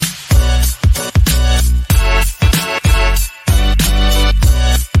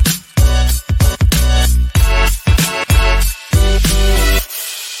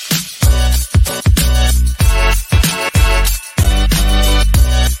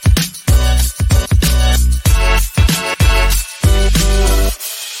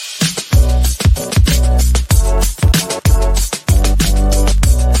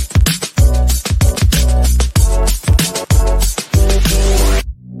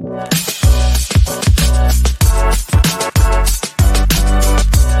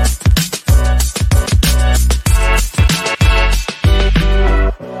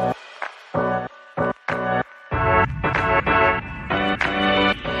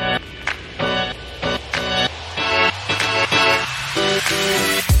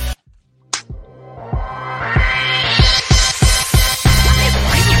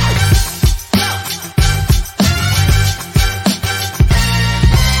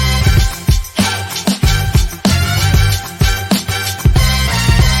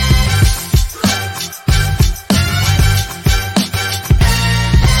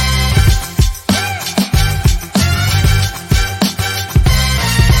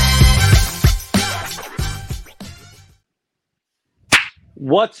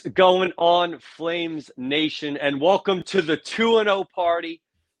What's going on, Flames Nation? And welcome to the 2-0 party,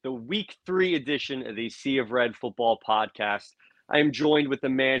 the Week 3 edition of the Sea of Red football podcast. I am joined with the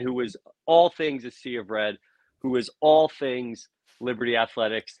man who is all things a Sea of Red, who is all things Liberty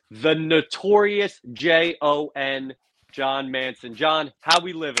Athletics, the notorious Jon, John Manson. John, how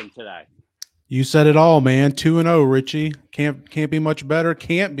we living today? You said it all, man. 2-0, Richie. Can't be much better.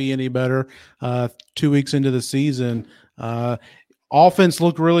 Can't be any better. 2 weeks into the season. Offense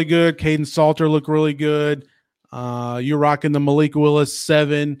looked really good. Caden Salter looked really good. You're rocking the Malik Willis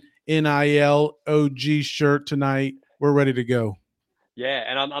 7 NIL OG shirt tonight. We're ready to go. Yeah,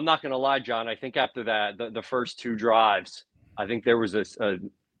 and I'm not going to lie, John. I think after that, the first two drives, I think there was a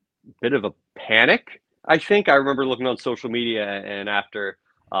bit of a panic. I remember looking on social media and after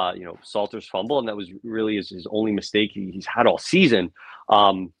Salter's fumble, and that was really his only mistake he's had all season.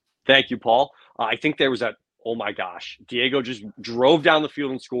 Thank you, Paul. I think there was that. Oh my gosh, Diego just drove down the field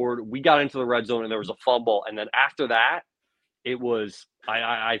and scored. We got into the red zone and there was a fumble. And then after that, it was,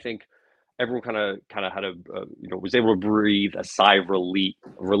 I think everyone kind of had was able to breathe a sigh of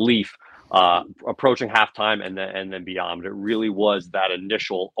relief approaching halftime and then beyond. But it really was that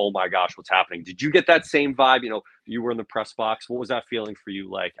initial, oh my gosh, what's happening? Did you get that same vibe? You were in the press box. What was that feeling for you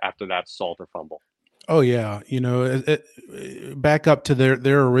like after that Salter fumble? Oh yeah, back up to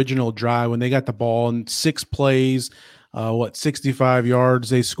their original drive when they got the ball in 6 plays, 65 yards.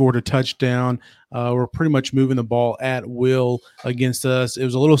 They scored a touchdown. We're pretty much moving the ball at will against us. It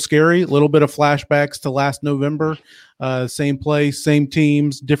was a little scary, a little bit of flashbacks to last November. Same place, same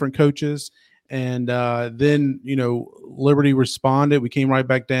teams, different coaches. And then, Liberty responded. We came right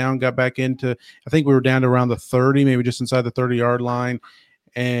back down, got back into, I think we were down to around the 30, maybe just inside the 30-yard line,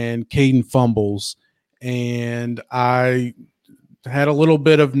 and Caden fumbles. And I had a little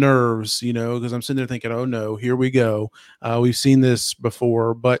bit of nerves, because I'm sitting there thinking, oh, no, here we go. We've seen this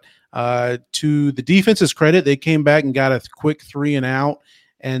before. But to the defense's credit, they came back and got a quick 3 and out.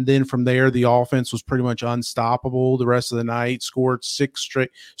 And then from there, the offense was pretty much unstoppable the rest of the night, scored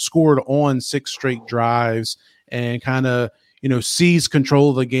on 6 straight drives and kind of, seized control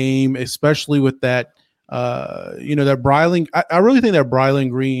of the game, especially with that, that Bryling. I really think that Bryling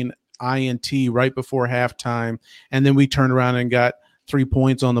Green INT right before halftime, and then we turned around and got 3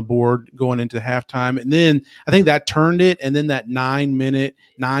 points on the board going into halftime, and then I think that turned it, and then that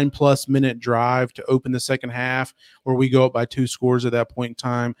 9+ minute drive to open the second half where we go up by 2 scores at that point in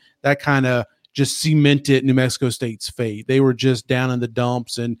time, that kind of just cemented New Mexico State's fate. They were just down in the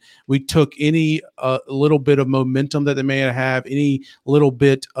dumps, and we took any little bit of momentum that they may have, any little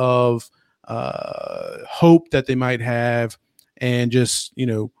bit of hope that they might have, and just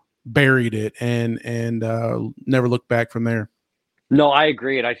buried it and never looked back from there. No, I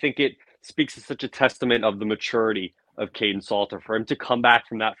agree. And I think it speaks to such a testament of the maturity of Caden Salter for him to come back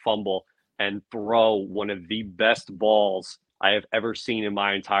from that fumble and throw one of the best balls I have ever seen in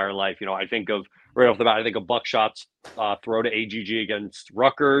my entire life. I think of right off the bat, I think of Buckshot's throw to AGG against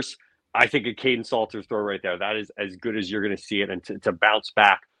Rutgers. I think of Caden Salter's throw right there. That is as good as you're going to see it. And to bounce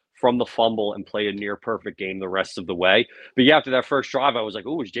back from the fumble and play a near perfect game the rest of the way. But yeah, after that first drive, I was like,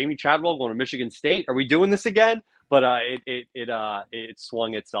 oh, is Jamie Chadwell going to Michigan State? Are we doing this again? But it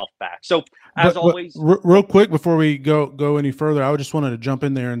swung itself back. So as always, real quick before we go any further, I just wanted to jump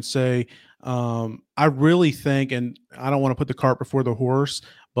in there and say, I really think, and I don't want to put the cart before the horse,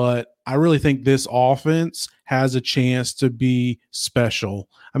 but I really think this offense has a chance to be special.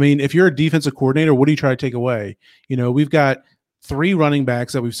 I mean, if you're a defensive coordinator, what do you try to take away? We've got 3 running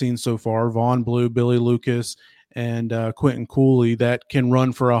backs that we've seen so far, Vaughn Blue, Billy Lucas, and Quentin Cooley, that can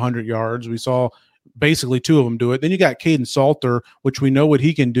run for 100 yards. We saw basically 2 of them do it. Then you got Caden Salter, which we know what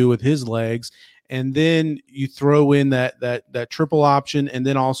he can do with his legs. And then you throw in that triple option and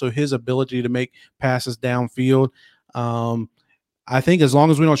then also his ability to make passes downfield. I think as long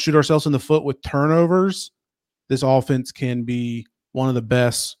as we don't shoot ourselves in the foot with turnovers, this offense can be one of the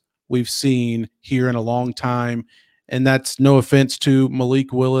best we've seen here in a long time. And that's no offense to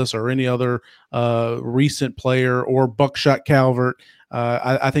Malik Willis or any other recent player or Buckshot Calvert.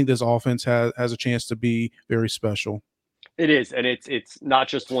 I think this offense has a chance to be very special. It is, and it's not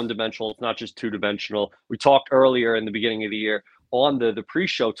just one-dimensional. It's not just two-dimensional. We talked earlier in the beginning of the year on the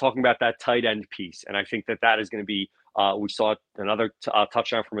pre-show talking about that tight end piece, and I think that is going to be we saw another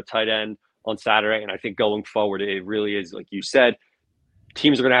touchdown from a tight end on Saturday, and I think going forward, it really is, like you said,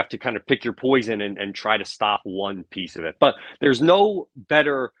 teams are going to have to kind of pick your poison and try to stop one piece of it. But there's no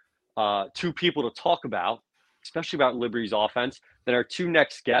better 2 people to talk about, especially about Liberty's offense, than our 2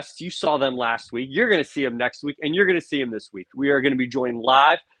 next guests. You saw them last week. You're going to see them next week, and you're going to see them this week. We are going to be joined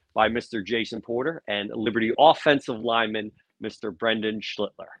live by Mr. Jason Porter and Liberty offensive lineman Mr. Brendan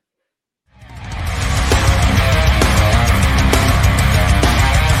Schlittler.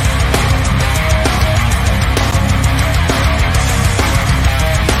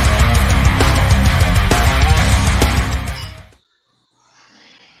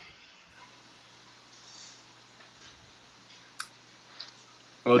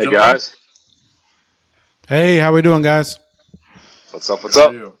 Hello, hey guys. Hey, how we doing, guys? What's up? What's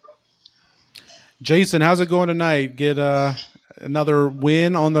up? Jason, how's it going tonight? Get another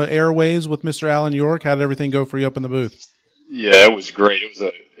win on the airways with Mr. Alan York. How did everything go for you up in the booth? Yeah, it was great. It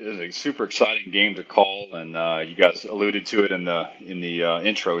was a super exciting game to call, and you guys alluded to it in the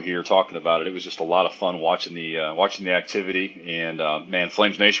intro here, talking about it. It was just a lot of fun watching the activity, and man,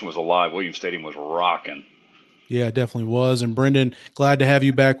 Flames Nation was alive. Williams Stadium was rocking. Yeah, it definitely was. And Brendan, glad to have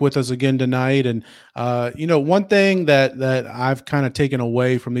you back with us again tonight. And one thing that I've kind of taken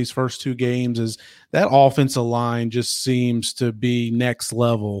away from these first two games is that offensive line just seems to be next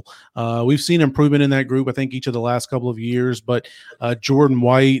level. We've seen improvement in that group, I think, each of the last couple of years. But Jordan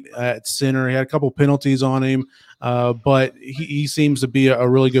White at center, he had a couple penalties on him. But he seems to be a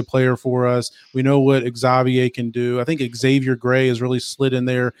really good player for us. We know what Xavier can do. I think Xavier Gray has really slid in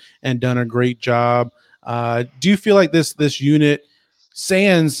there and done a great job. Do you feel like this unit,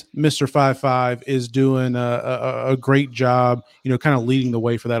 sans Mr. 5-5, is doing a great job, kind of leading the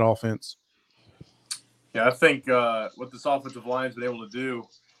way for that offense? Yeah, I think what this offensive line's been able to do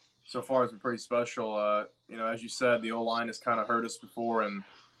so far has been pretty special. As you said, the O-line has kind of hurt us before, and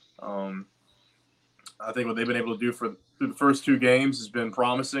I think what they've been able to do through the first two games has been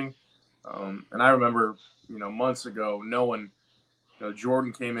promising. And I remember, months ago, knowing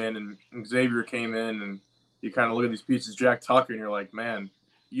Jordan came in and Xavier came in, and you kind of look at these pieces, Jack Tucker, and you're like, man,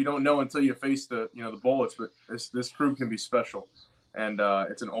 you don't know until you face the bullets, but this group can be special. And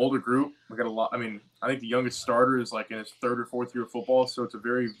it's an older group. We got a lot. I mean, I think the youngest starter is like in his third or fourth year of football, so it's a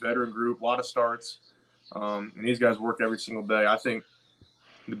very veteran group, a lot of starts, and these guys work every single day. I think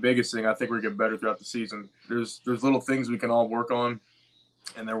the biggest thing, I think we're going to get better throughout the season. There's little things we can all work on,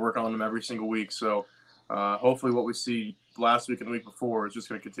 and they're working on them every single week. So hopefully what we see last week and the week before is just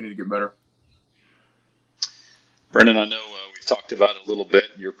going to continue to get better. Brendan, I know we've talked about it a little bit.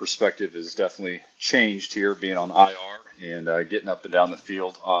 Your perspective has definitely changed here, being on IR and getting up and down the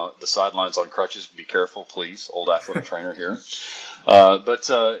field. The sidelines on crutches, be careful, please. Old athletic trainer here. But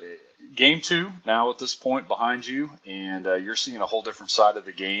game two now at this point behind you, and you're seeing a whole different side of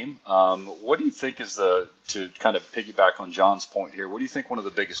the game. What do you think is to kind of piggyback on John's point here, what do you think one of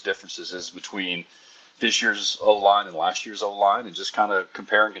the biggest differences is between this year's O-line and last year's O-line, and just kind of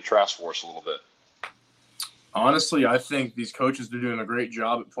compare and contrast for us a little bit? Honestly, I think these coaches are doing a great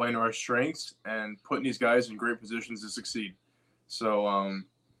job at playing to our strengths and putting these guys in great positions to succeed. So,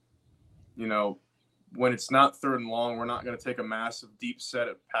 when it's not third and long, we're not going to take a massive deep set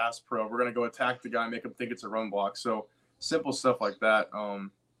at pass pro. We're going to go attack the guy, make him think it's a run block. So simple stuff like that,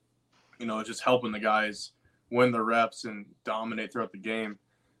 just helping the guys win the reps and dominate throughout the game.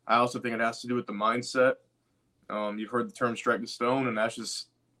 I also think it has to do with the mindset. You've heard the term strike the stone, and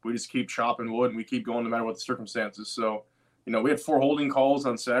we just keep chopping wood and we keep going no matter what the circumstances. So, we had 4 holding calls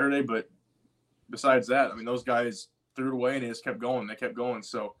on Saturday, but besides that, I mean, those guys threw it away and they just kept going. They kept going.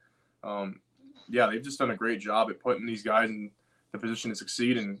 So, they've just done a great job at putting these guys in the position to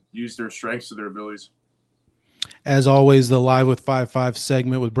succeed and use their strengths to their abilities. As always, the Live with 5-5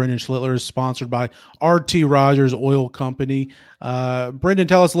 segment with Brendan Schlittler is sponsored by RT Rogers Oil Company. Brendan,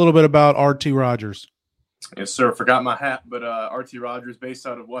 tell us a little bit about RT Rogers. Yes, sir. Forgot my hat, but RT Rogers, based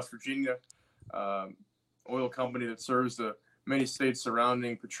out of West Virginia, oil company that serves the many states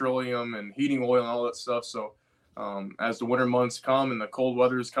surrounding petroleum and heating oil and all that stuff. So as the winter months come and the cold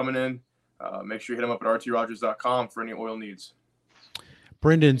weather is coming in, make sure you hit them up at rtrogers.com for any oil needs.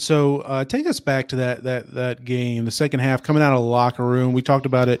 Brendan, so take us back to that game, the second half, coming out of the locker room. We talked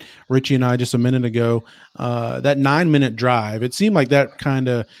about it, Richie and I, just a minute ago. That 9-minute drive, it seemed like that kind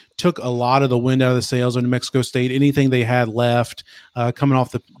of took a lot of the wind out of the sails of New Mexico State. Anything they had left, coming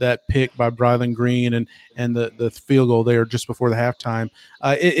off that pick by Brylan Green and the field goal there just before the halftime.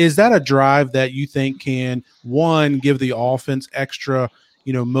 Is that a drive that you think can, one, give the offense extra,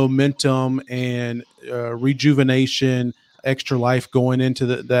 momentum and rejuvenation, extra life going into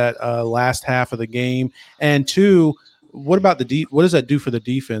that last half of the game? And two, what about what does that do for the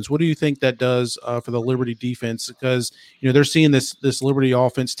defense? What do you think that does for the Liberty defense? Because they're seeing this Liberty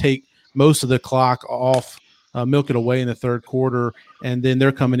offense take most of the clock off, milk it away in the third quarter, and then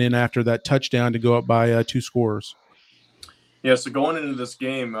they're coming in after that touchdown to go up by 2 scores. Yeah, so going into this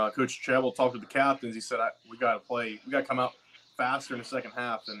game, Coach Chabel talked to the captains. He said, we got to come out faster in the second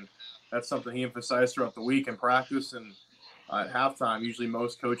half, and that's something he emphasized throughout the week in practice. And at halftime, usually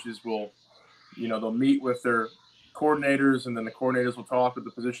most coaches will, they'll meet with their coordinators, and then the coordinators will talk with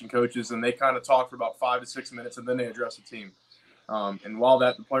the position coaches, and they kind of talk for about 5 to 6 minutes, and then they address the team. And while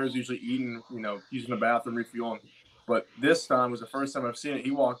that, the players usually eating, using the bathroom, refueling. But this time was the first time I've seen it.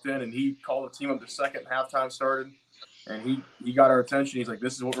 He walked in and he called the team up the second halftime started, and he got our attention. He's like,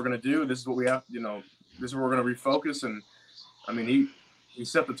 "This is what we're going to do. This is what we have. This is what we're going to refocus." And I mean, he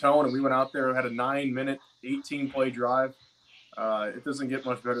set the tone, and we went out there, had a 9-minute, 18-play drive. It doesn't get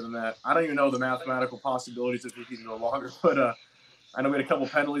much better than that. I don't even know the mathematical possibilities if we can go longer, but I know we had a couple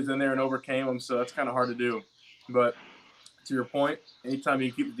penalties in there and overcame them, so that's kind of hard to do. But to your point, anytime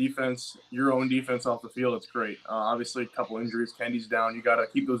you keep the defense, your own defense off the field, it's great. Obviously, a couple injuries, Kendy's down. You got to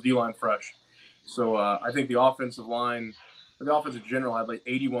keep those D-line fresh. So I think the offensive line, the offense in general, had like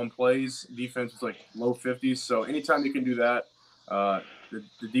 81 plays. Defense was like low 50s. So anytime you can do that,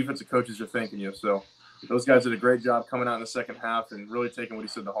 the defensive coaches are thanking you. So those guys did a great job coming out in the second half and really taking what he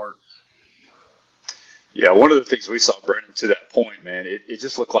said to heart. Yeah, one of the things we saw, Brandon, to that point, man, it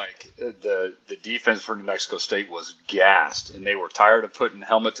just looked like the defense for New Mexico State was gassed, and they were tired of putting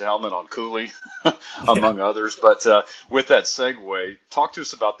helmet to helmet on Cooley, among others. But with that segue, talk to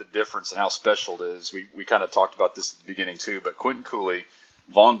us about the difference and how special it is. We kind of talked about this at the beginning too, but Quentin Cooley,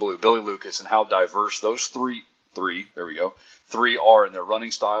 Vaughn Blue, Billy Lucas, and how diverse those three are in their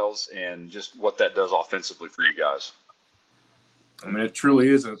running styles, and just what that does offensively for you guys. I mean, it truly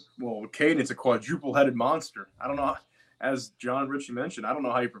is with Caden, it's a quadruple-headed monster. I don't know, as John Ritchie mentioned, I don't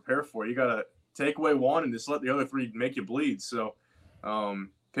know how you prepare for it. You got to take away one and just let the other three make you bleed. So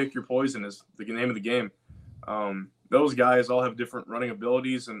pick your poison is the name of the game. Those guys all have different running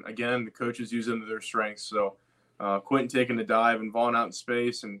abilities, and again, the coaches use them to their strengths. So Quentin taking the dive and Vaughn out in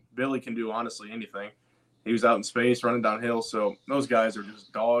space, and Billy can do honestly anything. He was out in space running downhill. So those guys are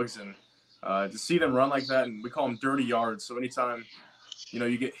just dogs, and to see them run like that, and we call them dirty yards. So anytime,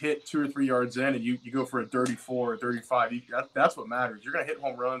 you get hit 2 or 3 yards in and you go for a dirty 4 or 35, that's what matters. You're going to hit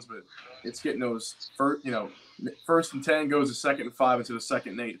home runs, but it's getting those first and 10 goes to second and 5 into the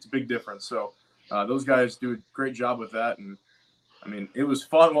second and 8. It's a big difference. So those guys do a great job with that. And I mean, it was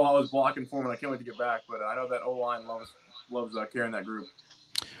fun while I was blocking for them, and I can't wait to get back. But I know that O-line loves carrying that group.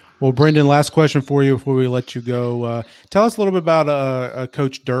 Well, Brendan, last question for you before we let you go. Tell us a little bit about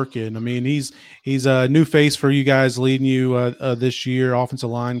Coach Durkin. I mean, he's a new face for you guys, leading you this year,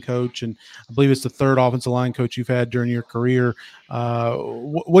 offensive line coach, and I believe it's the third offensive line coach you've had during your career.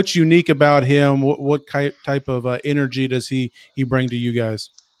 What's unique about him? What type of energy does he bring to you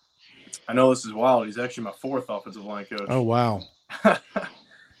guys? I know this is wild. He's actually my fourth offensive line coach. Oh, wow.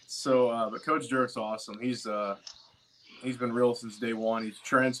 So, but Coach Dirk's awesome. He's been real since day one. He's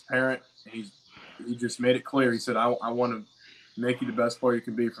transparent. He just made it clear. He said, I want to make you the best player you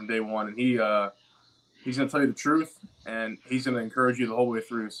can be from day one. And he's going to tell you the truth, and he's going to encourage you the whole way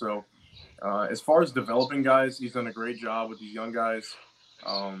through. So as far as developing guys, he's done a great job with these young guys.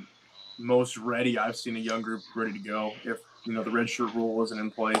 Most ready I've seen a young group ready to go if, the redshirt rule wasn't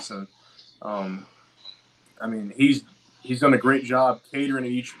in place. And, I mean, he's done a great job catering to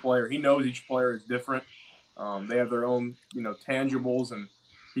each player. He knows each player is different. They have their own, tangibles, and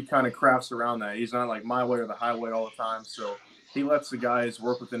he kind of crafts around that. He's not like my way or the highway all the time. So he lets the guys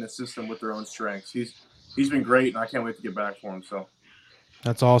work within his system with their own strengths. He's been great, and I can't wait to get back for him. So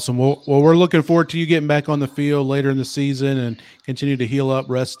that's awesome. Well, we're looking forward to you getting back on the field later in the season and continue to heal up,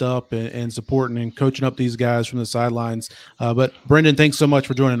 rest up, and supporting and coaching up these guys from the sidelines. But Brendan, thanks so much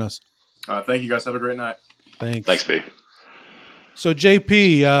for joining us. Thank you, guys. Have a great night. Thanks, B. So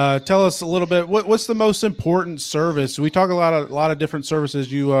JP, tell us a little bit. What's the most important service? We talk a lot of different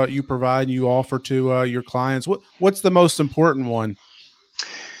services you provide and you offer to your clients. What's the most important one?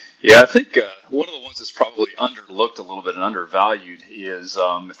 Yeah, I think one of the ones that's probably underlooked a little bit and undervalued is,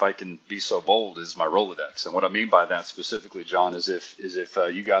 if I can be so bold, is my Rolodex. And what I mean by that specifically, John, is if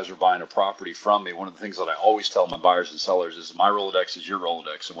you guys are buying a property from me, one of the things that I always tell my buyers and sellers is my Rolodex is your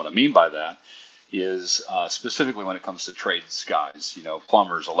Rolodex. And what I mean by that is specifically when it comes to trades guys,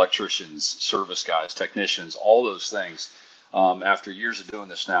 plumbers, electricians, service guys, technicians, all those things. After years of doing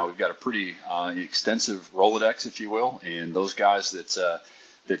this now, we've got a pretty extensive Rolodex, if you will, and those guys that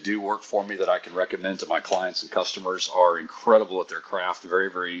do work for me that I can recommend to my clients and customers are incredible at their craft,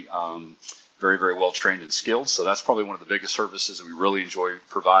 very, very, very, very well trained and skilled. So that's probably one of the biggest services that we really enjoy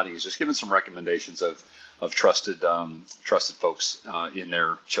providing, is just giving some recommendations of trusted folks in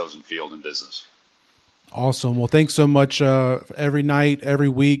their chosen field and business. Awesome. Well, thanks so much every night, every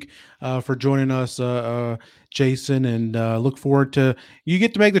week for joining us, Jason, and look forward to you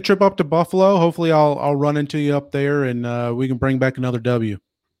get to make the trip up to Buffalo. Hopefully I'll run into you up there and we can bring back another W.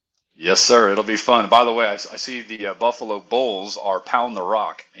 Yes, sir. It'll be fun. By the way, I see the Buffalo Bulls are pound the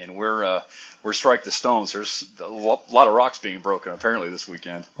rock, and we're strike the stones. There's a lot of rocks being broken apparently this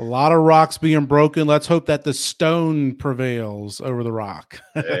weekend. A lot of rocks being broken. Let's hope that the stone prevails over the rock.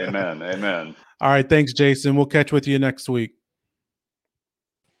 Amen. Amen. All right. Thanks, Jason. We'll catch with you next week.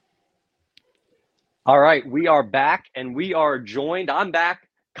 All right. We are back, and we are joined. I'm back.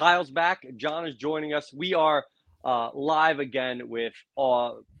 Kyle's back. John is joining us. We are live again with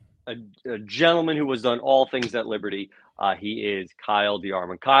a gentleman who has done all things at Liberty. He is Kyle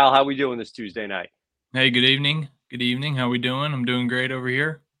DeArmond. Kyle, how we doing this Tuesday night? Hey, good evening. Good evening. How we doing? I'm doing great over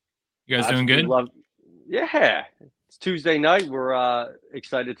here. You guys doing good? Yeah. It's Tuesday night. We're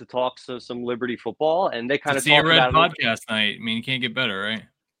excited to talk some Liberty football, and they kind of talk about it. Podcast night. I mean, you can't get better, right?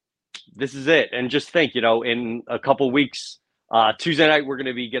 This is it. And just think, in a couple weeks, Tuesday night, we're going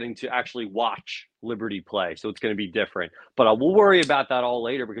to be getting to actually watch Liberty play. So it's going to be different. But we'll worry about that all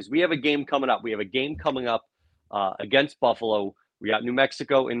later because we have a game coming up. We have a game coming up against Buffalo. We got New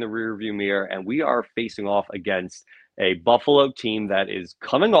Mexico in the rearview mirror, and we are facing off against a Buffalo team that is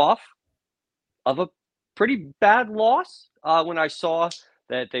coming off of a pretty bad loss. When I saw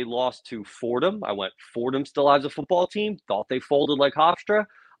that they lost to Fordham, I went, Fordham still has a football team? Thought they folded like Hofstra.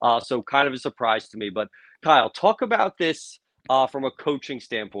 So kind of a surprise to me. But Kyle, talk about this from a coaching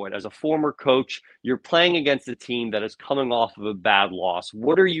standpoint. As a former coach, you're playing against a team that is coming off of a bad loss.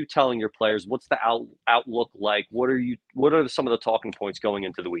 What are you telling your players? What's the outlook like? What are some of the talking points going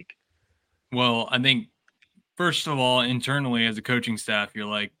into the week? Well, I think first of all, internally as a coaching staff, you're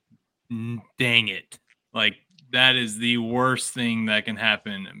like, dang it. Like that is the worst thing that can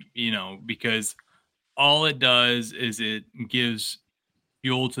happen, because all it does is it gives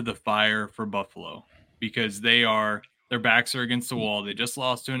fuel to the fire for Buffalo because their backs are against the wall. They just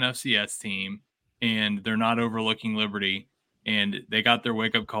lost to an FCS team and they're not overlooking Liberty, and they got their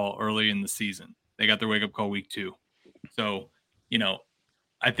wake up call early in the season. They got their wake up call week 2. So,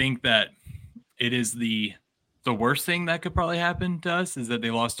 I think that it is the worst thing that could probably happen to us is that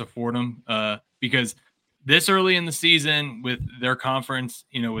they lost to Fordham because this early in the season with their conference,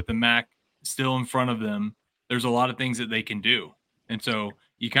 with the MAC still in front of them, there's a lot of things that they can do. And so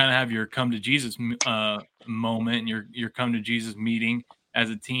you kind of have your come to Jesus moment and your come to Jesus meeting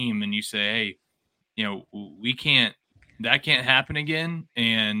as a team. And you say, hey, that can't happen again.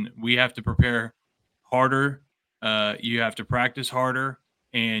 And we have to prepare harder. You have to practice harder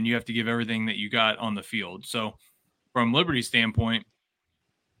and you have to give everything that you got on the field. So from Liberty's standpoint,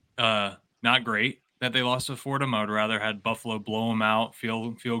 not great that they lost to Fordham. I would rather had Buffalo blow them out,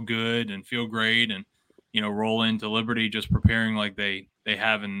 feel good and feel great and, roll into Liberty just preparing like they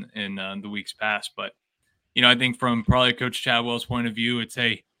have in the weeks past. But, I think from probably Coach Chadwell's point of view, it's,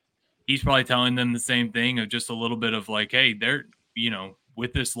 hey, he's probably telling them the same thing of just a little bit of like, hey, they're,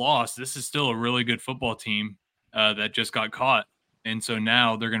 with this loss, this is still a really good football team that just got caught. And so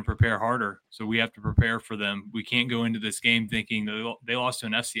now they're going to prepare harder. So we have to prepare for them. We can't go into this game thinking that they lost to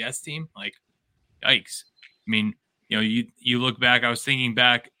an FCS team. Like, yikes. I mean, you look back, I was thinking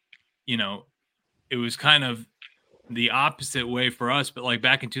back, it was kind of the opposite way for us. But like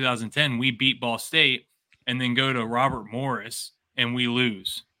back in 2010, we beat Ball State and then go to Robert Morris and we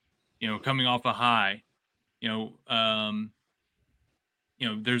lose, coming off a high, there's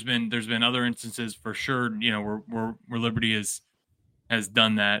been other instances for sure, where Liberty has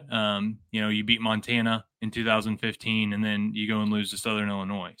done that. You beat Montana in 2015 and then you go and lose to Southern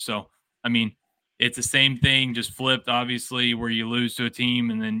Illinois. So, I mean, it's the same thing, just flipped, obviously, where you lose to a team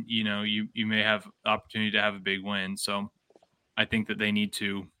and then, you may have the opportunity to have a big win. So I think that they need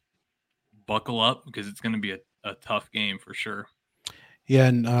to buckle up because it's going to be a tough game for sure. Yeah,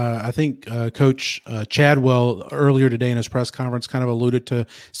 and I think Coach Chadwell earlier today in his press conference kind of alluded to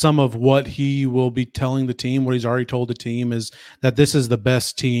some of what he will be telling the team. What he's already told the team is that this is the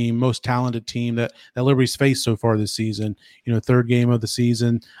best team, most talented team that Liberty's faced so far this season. Third game of the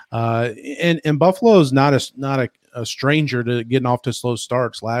season, and Buffalo is not a stranger to getting off to slow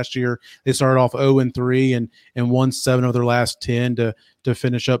starts. Last year they started off 0-3 and won 7 of their last 10 to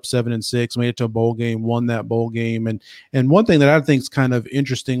finish up 7-6, made it to a bowl game, won that bowl game. And one thing that I think is kind of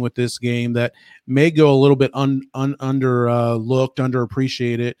interesting with this game that may go a little bit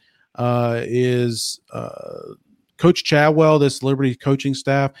underappreciated is Coach Chadwell, this Liberty coaching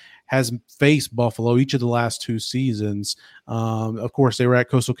staff, has faced Buffalo each of the last 2 seasons. Of course, they were at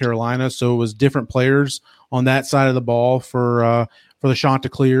Coastal Carolina, so it was different players on that side of the ball for the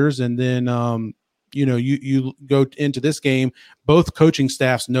Chanticleers. And then, you go into this game, both coaching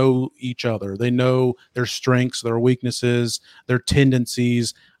staffs know each other. They know their strengths, their weaknesses, their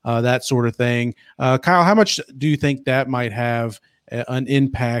tendencies, that sort of thing. Kyle, how much do you think that might have an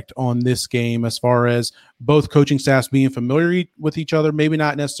impact on this game as far as both coaching staffs being familiar with each other, maybe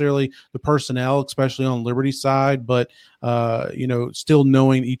not necessarily the personnel, especially on Liberty's side, but still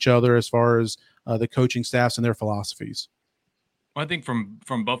knowing each other as far as the coaching staffs and their philosophies? Well, I think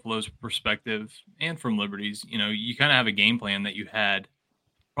from Buffalo's perspective and from Liberty's, you kind of have a game plan that you had,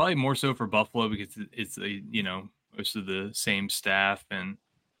 probably more so for Buffalo because it's most of the same staff and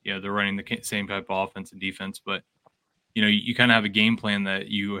they're running the same type of offense and defense, but you kind of have a game plan that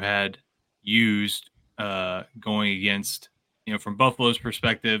you had used going against, from Buffalo's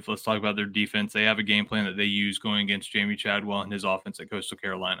perspective. Let's talk about their defense. They have a game plan that they use going against Jamie Chadwell and his offense at Coastal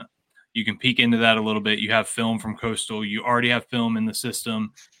Carolina. You can peek into that a little bit. You have film from Coastal. You already have film in the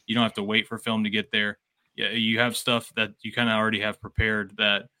system. You don't have to wait for film to get there. Yeah, you have stuff that you kind of already have prepared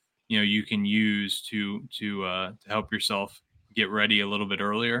that you can use to help yourself get ready a little bit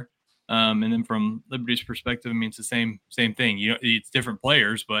earlier. And then from Liberty's perspective, I mean, it's the same thing. It's different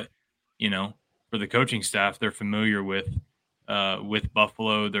players, but for the coaching staff, they're familiar with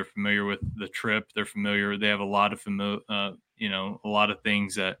Buffalo. They're familiar with the trip. They're familiar. They have a lot of a lot of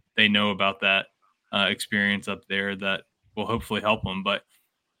things that they know about that experience up there that will hopefully help them. But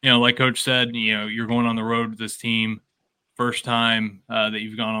like Coach said, you're going on the road with this team, first time that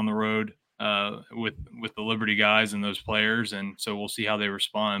you've gone on the road with the Liberty guys and those players, and so we'll see how they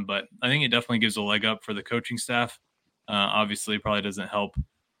respond. But I think it definitely gives a leg up for the coaching staff. Obviously, it probably doesn't help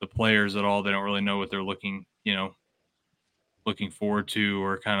the players at all. They don't really know what they're looking forward to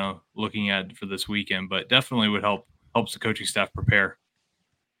or kind of looking at for this weekend, but definitely would helps the coaching staff prepare.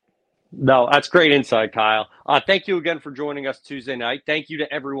 No, that's great insight, Kyle. Thank you again for joining us Tuesday night. Thank you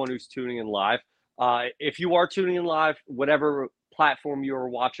to everyone who's tuning in live. If you are tuning in live, whatever platform you are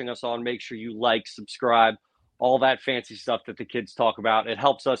watching us on, make sure you like, subscribe, all that fancy stuff that the kids talk about. It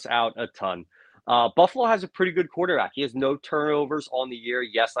helps us out a ton. Buffalo has a pretty good quarterback. He has no turnovers on the year.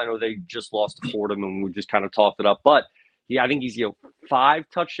 Yes, I know they just lost to Fordham and we just kind of talked it up, but I think he's 5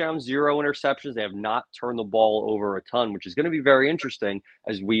 touchdowns, 0 interceptions. They have not turned the ball over a ton, which is going to be very interesting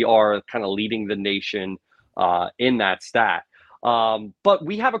as we are kind of leading the nation in that stat. But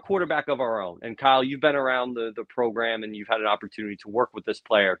we have a quarterback of our own. And Kyle, you've been around the program and you've had an opportunity to work with this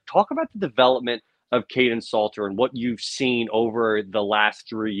player. Talk about the development of Caden Salter and what you've seen over the last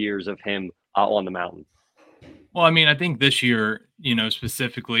 3 years of him on the mountain. Well, I mean, I think this year,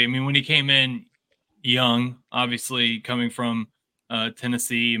 specifically, I mean, when he came in young, obviously coming from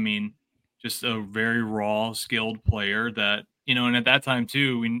Tennessee, I mean, just a very raw, skilled player that, and at that time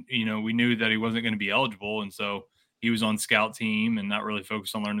too, we knew that he wasn't going to be eligible. And so he was on scout team and not really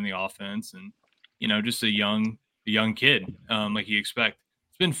focused on learning the offense and, just a young kid, like you expect.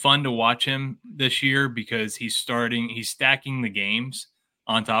 It's been fun to watch him this year because he's stacking the games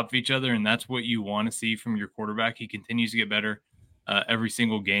on top of each other. And that's what you want to see from your quarterback. He continues to get better every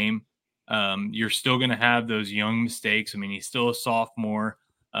single game. You're still going to have those young mistakes. I mean, he's still a sophomore.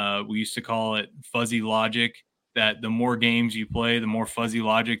 We used to call it fuzzy logic, that the more games you play, the more fuzzy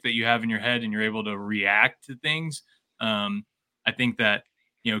logic that you have in your head and you're able to react to things. I think that,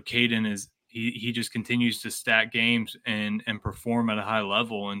 Caden he just continues to stack games and perform at a high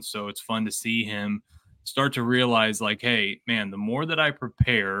level. And so it's fun to see him start to realize like, hey, man, the more that I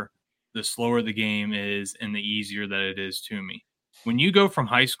prepare, the slower the game is and the easier that it is to me. When you go from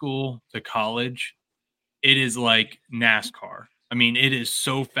high school to college, it is like NASCAR. I mean, it is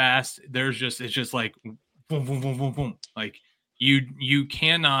so fast. It's just like boom, boom, boom, boom, boom. Like you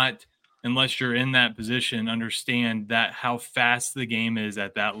cannot, unless you're in that position, understand that how fast the game is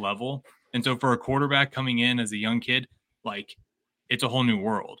at that level. And so for a quarterback coming in as a young kid, like it's a whole new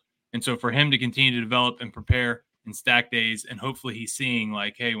world. And so for him to continue to develop and prepare and stack days, and hopefully he's seeing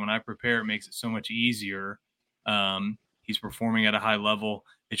like, hey, when I prepare, it makes it so much easier. He's performing at a high level.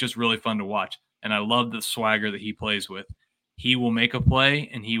 It's just really fun to watch. And I love the swagger that he plays with. He will make a play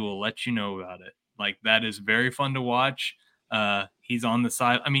and he will let you know about it. Like that is very fun to watch. He's on the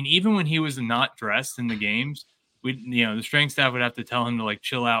side. I mean, even when he was not dressed in the games, the strength staff would have to tell him to like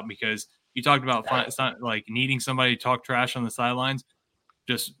chill out because you talked about like needing somebody to talk trash on the sidelines.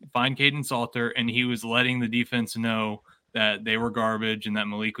 Just find Caden Salter, and he was letting the defense know that they were garbage and that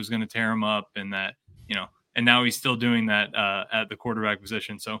Malik was going to tear him up and that, and now he's still doing that at the quarterback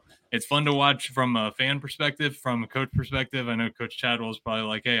position. So it's fun to watch from a fan perspective, from a coach perspective. I know Coach Chadwell is probably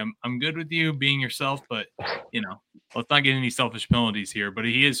like, hey, I'm good with you being yourself, but, let's not get any selfish penalties here. But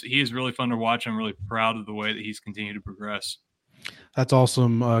he is really fun to watch. I'm really proud of the way that he's continued to progress. That's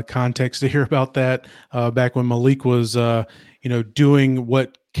awesome context to hear about that. Back when Malik was, doing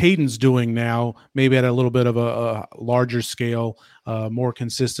what Caden's doing now, maybe at a little bit of a larger scale, more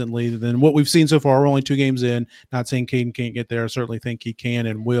consistently than what we've seen so far. We're only 2 games in. Not saying Caden can't get there. I certainly think he can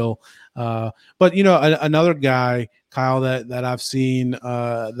and will. But another guy, Kyle, that I've seen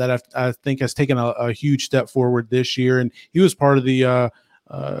that I think has taken a huge step forward this year, and he was part of the.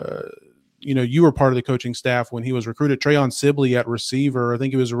 You were part of the coaching staff when he was recruited. Trayon Sibley at receiver. I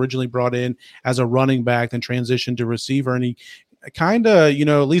think he was originally brought in as a running back, then transitioned to receiver, and he kind of,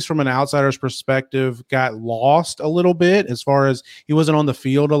 at least from an outsider's perspective, got lost a little bit as far as he wasn't on the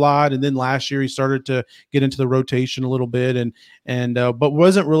field a lot. And then last year he started to get into the rotation a little bit but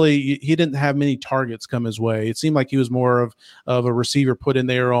wasn't really, he didn't have many targets come his way. It seemed like he was more of a receiver put in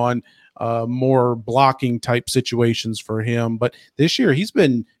there on more blocking type situations for him. But this year he's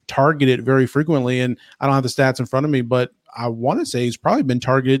been targeted very frequently, and I don't have the stats in front of me, but I want to say he's probably been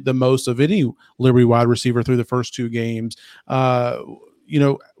targeted the most of any Liberty wide receiver through the first 2 games.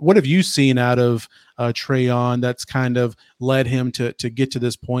 What have you seen out of Trayon that's kind of led him to get to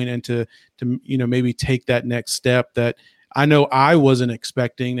this point and to maybe take that next step that I know I wasn't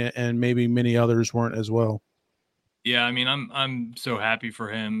expecting, and maybe many others weren't as well? Yeah, I mean, I'm so happy for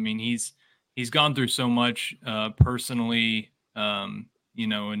him. I mean, he's gone through so much personally,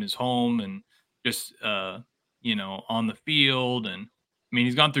 in his home and just on the field, and I mean,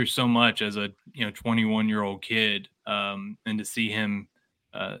 he's gone through so much as a 21-year-old kid, and to see him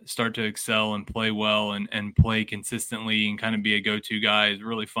start to excel and play well and play consistently and kind of be a go-to guy is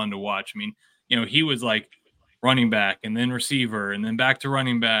really fun to watch. I mean, he was like running back and then receiver and then back to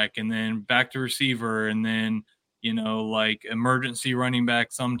running back and then back to receiver and then like emergency running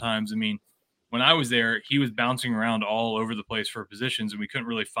back sometimes. I mean, when I was there, he was bouncing around all over the place for positions, and we couldn't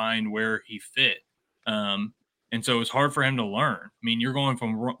really find where he fit. And so it was hard for him to learn. I mean, you're going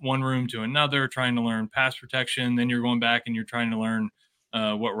from one room to another, trying to learn pass protection. Then you're going back and you're trying to learn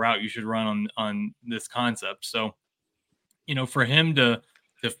what route you should run on this concept. So, for him to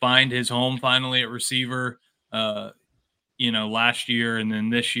find his home finally at receiver, last year and then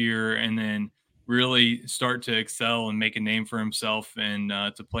this year, and then really start to excel and make a name for himself and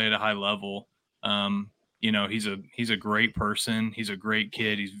to play at a high level. He's a great person. He's a great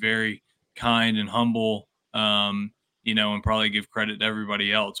kid. He's very kind and humble, and probably give credit to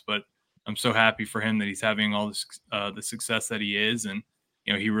everybody else. But I'm so happy for him that he's having all this, the success that he is. And,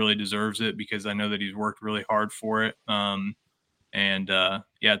 he really deserves it because I know that he's worked really hard for it.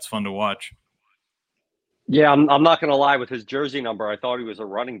 It's fun to watch. Yeah, I'm not going to lie. With his jersey number, I thought he was a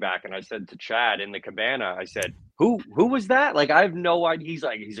running back, and I said to Chad in the cabana, I said, "Who was that?" Like, I have no idea. He's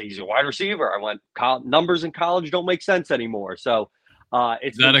a wide receiver. I went, numbers in college don't make sense anymore. So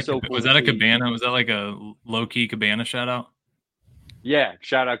it's so cool. Was that a cabana? Was that like a low key cabana shout out? Yeah,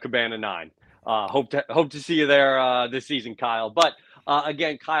 shout out Cabana 9. Hope to see you there this season, Kyle. But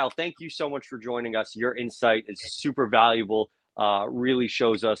again, Kyle, thank you so much for joining us. Your insight is super valuable. Really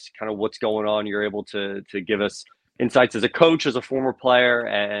shows us kind of what's going on. You're able to give us insights as a coach, as a former player,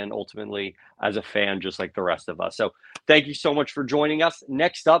 and ultimately as a fan, just like the rest of us. So thank you so much for joining us.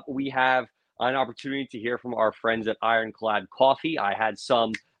 Next up, we have an opportunity to hear from our friends at Ironclad Coffee. I had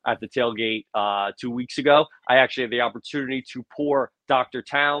some at the tailgate 2 weeks ago. I actually had the opportunity to pour Dr.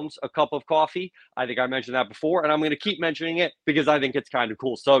 Towns a cup of coffee. I think I mentioned that before, and I'm going to keep mentioning it because I think it's kind of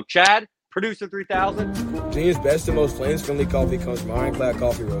cool. So, Chad, Producer 3000. Virginia's best and most flames-friendly coffee comes from Ironclad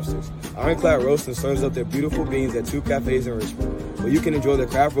Coffee Roasters. Ironclad Roasting serves up their beautiful beans at 2 cafes in Richmond, where you can enjoy their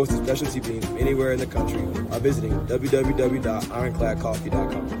craft-roasted specialty beans from anywhere in the country by visiting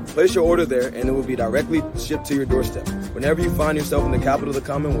www.ironcladcoffee.com. Place your order there, and it will be directly shipped to your doorstep. Whenever you find yourself in the capital of the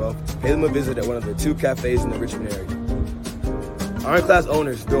Commonwealth, pay them a visit at one of their 2 cafes in the Richmond area. Ironclad's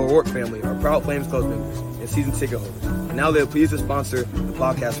owners, the O'Rourke family, are proud Flames Club members and season ticket holders. And now they're pleased to sponsor the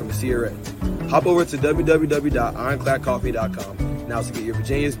podcast from the CRA. Hop over to www.ironcladcoffee.com now to get your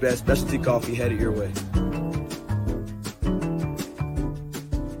Virginia's best specialty coffee headed your way.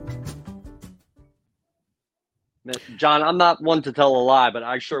 John, I'm not one to tell a lie, but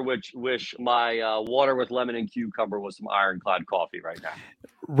I sure wish my water with lemon and cucumber was some Ironclad coffee right now.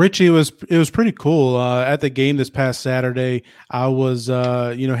 Richie, it was pretty cool. At the game this past Saturday, I was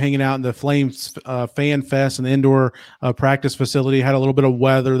hanging out in the Flames Fan Fest and the indoor practice facility. Had a little bit of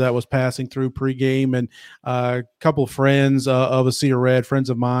weather that was passing through pregame, and a couple of friends of a Sea of Red, friends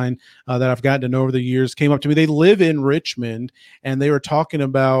of mine that I've gotten to know over the years, came up to me. They live in Richmond, and they were talking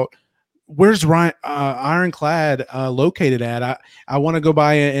about where's Ryan Ironclad located at? I want to go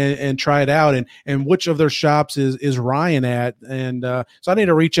by and try it out. And which of their shops is Ryan at? And so I need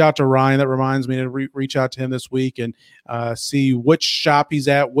to reach out to Ryan. That reminds me to reach out to him this week and see which shop he's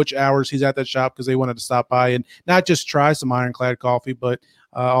at, which hours he's at that shop, because they wanted to stop by and not just try some Ironclad coffee, but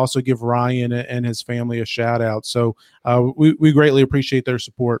also give Ryan and his family a shout out. So we greatly appreciate their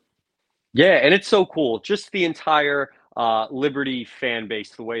support. Yeah, and it's so cool. Just the entire Liberty fan base,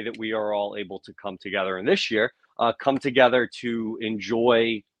 the way that we are all able to come together, and this year come together to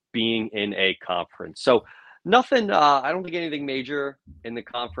enjoy being in a conference. So nothing, I don't think anything major in the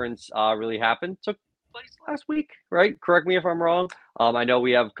conference really happened. Took place last week, right? Correct me if I'm wrong. I know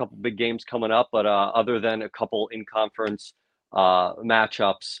we have a couple big games coming up, but other than a couple in-conference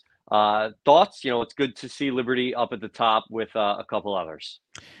matchups, thoughts? It's good to see Liberty up at the top with a couple others.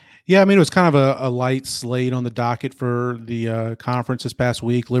 Yeah, I mean, it was kind of a light slate on the docket for the conference this past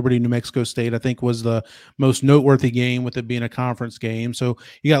week. Liberty, New Mexico State, I think, was the most noteworthy game, with it being a conference game. So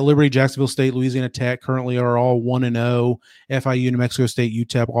you got Liberty, Jacksonville State, Louisiana Tech currently are all 1-0. FIU, New Mexico State,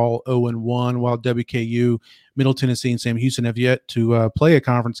 UTEP all 0-1, while WKU, Middle Tennessee, and Sam Houston have yet to play a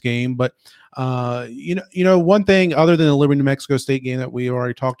conference game. But one thing other than the Liberty New Mexico State game that we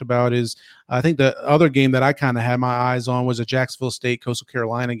already talked about is I think the other game that I kind of had my eyes on was a Jacksonville State Coastal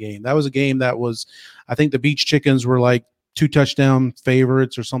Carolina game. That was a game that was, I think the Beach Chickens were like 2-touchdown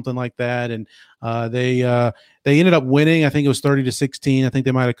favorites or something like that, and they ended up winning. I think it was 30-16. I think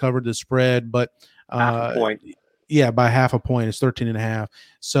they might have covered the spread, but half a point. Yeah, by half a point. It's 13.5.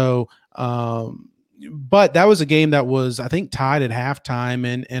 So but that was a game that was, I think, tied at halftime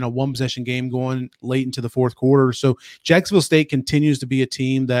and a one-possession game going late into the fourth quarter. So Jacksonville State continues to be a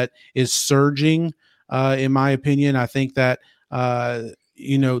team that is surging, in my opinion. I think that,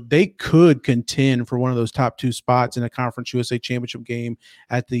 they could contend for one of those top two spots in a Conference USA championship game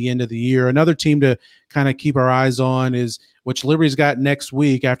at the end of the year. Another team to kind of keep our eyes on is, which Liberty's got next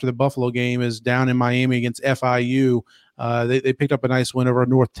week after the Buffalo game, is down in Miami against FIU. They picked up a nice win over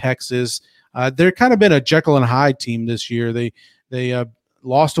North Texas. They're kind of been a Jekyll and Hyde team this year. They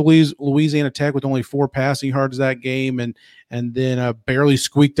lost to Louisiana Tech with only 4 passing yards that game, and then barely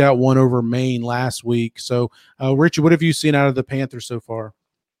squeaked out one over Maine last week. So, Richard, what have you seen out of the Panthers so far?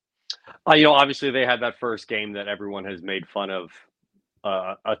 Obviously they had that first game that everyone has made fun of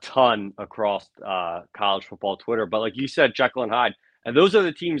a ton across college football Twitter. But like you said, Jekyll and Hyde, and those are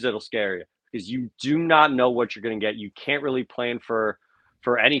the teams that'll scare you because you do not know what you're going to get. You can't really plan for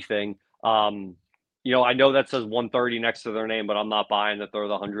anything. I know that says 130 next to their name, but I'm not buying that they're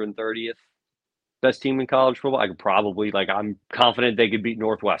the 130th best team in college football. I could probably, I'm confident they could beat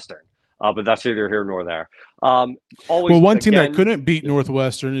Northwestern, but that's neither here nor there. One team that couldn't beat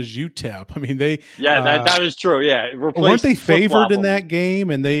Northwestern is UTEP. I mean, that is true. Yeah, weren't they favored in that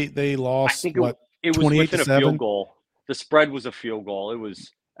game, and they lost? I think it was within a field goal. The spread was a field goal.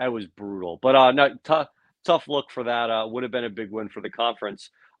 That was brutal, but no, tough look for that. Would have been a big win for the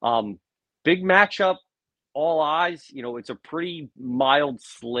conference. Big matchup, all eyes. It's a pretty mild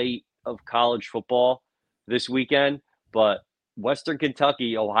slate of college football this weekend, but Western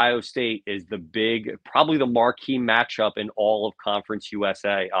Kentucky, Ohio State is probably the marquee matchup in all of Conference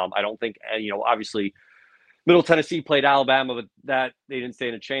USA. I don't think, obviously Middle Tennessee played Alabama, but that they didn't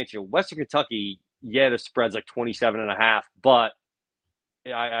stand a chance. Western Kentucky, the spread's like 27.5, but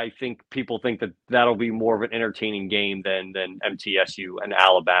I think people think that that'll be more of an entertaining game than MTSU and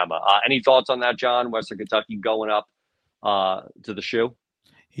Alabama. Any thoughts on that, John? Western Kentucky going up to the shoe?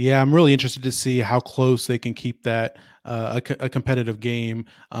 Yeah, I'm really interested to see how close they can keep that a competitive game.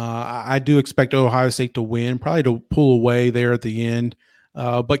 I do expect Ohio State to win, probably to pull away there at the end.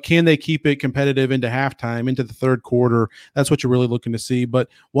 But can they keep it competitive into halftime, into the third quarter? That's what you're really looking to see. But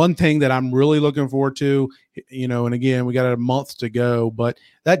one thing that I'm really looking forward to, and again, we got a month to go, but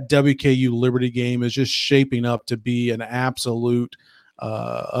that WKU Liberty game is just shaping up to be an absolute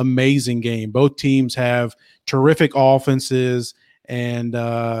amazing game. Both teams have terrific offenses, and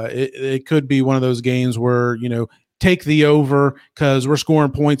it could be one of those games where, take the over because we're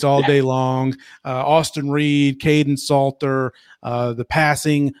scoring points all day long. Austin Reed, Caden Salter, the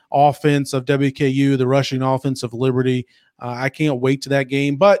passing offense of WKU, the rushing offense of Liberty. I can't wait to that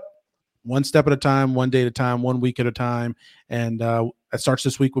game, but one step at a time, one day at a time, 1 week at a time. And that starts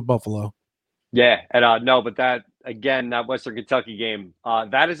this week with Buffalo. Yeah, and no, but that Western Kentucky game,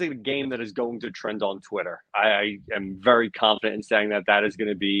 that is a game that is going to trend on Twitter. I am very confident in saying that is going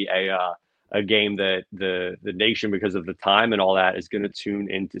to be a game that the nation, because of the time and all that, is going to tune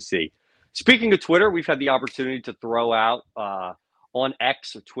in to see. Speaking of Twitter, we've had the opportunity to throw out on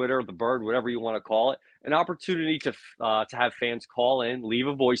X or Twitter, the Bird, whatever you want to call it, an opportunity to have fans call in, leave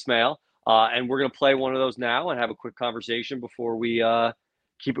a voicemail. And we're going to play one of those now and have a quick conversation before we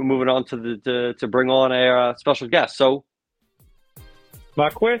keep it moving on to bring on a special guest. So, my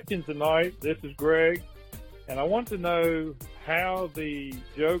question tonight, this is Greg, and I want to know how the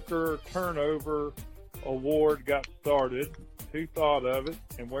Joker Turnover Award got started, who thought of it,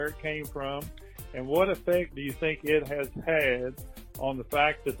 and where it came from, and what effect do you think it has had on the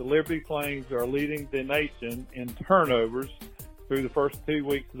fact that the Liberty Flames are leading the nation in turnovers through the first 2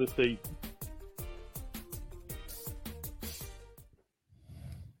 weeks of the season?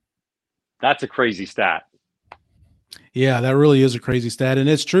 that's a crazy stat. Yeah, that really is a crazy stat. And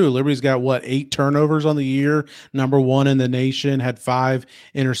it's true. Liberty's got 8 turnovers on the year, number 1 in the nation, had 5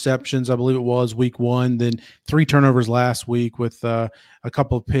 interceptions, I believe it was week 1, then 3 turnovers last week with a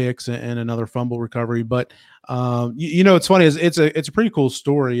couple of picks and another fumble recovery. But it's funny, it's a pretty cool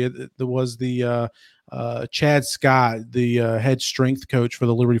story. There was the Chad Scott, the head strength coach for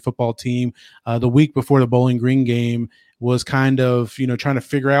the Liberty football team, the week before the Bowling Green game, was kind of, trying to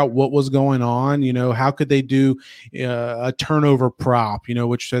figure out what was going on, how could they do a turnover prop,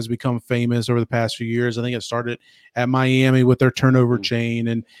 which has become famous over the past few years. I think it started at Miami with their turnover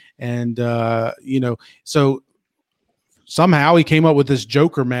chain and so somehow he came up with this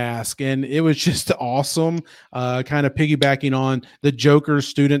Joker mask, and it was just awesome. Kind of piggybacking on the Joker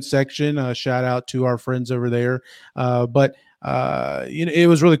student section. Shout out to our friends over there. But it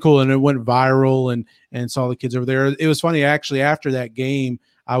was really cool, and it went viral, and saw the kids over there. It was funny, actually, after that game,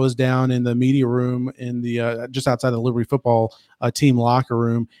 I was down in the media room in the just outside the Liberty football team locker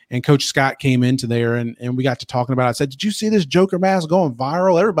room, and Coach Scott came into there, and we got to talking about it. I said, "Did you see this Joker mask going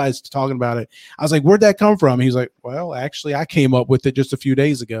viral? Everybody's talking about it." I was like, "Where'd that come from?" He's like, "Well, actually, I came up with it just a few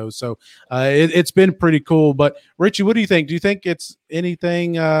days ago." So it's been pretty cool. But Richie, what do you think? Do you think it's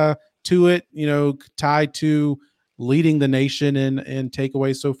anything to it, tied to leading the nation in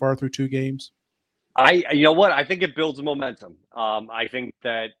takeaways so far through 2 games? You know what? I think it builds momentum. I think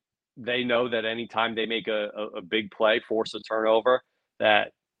that they know that anytime they make a big play, force a turnover,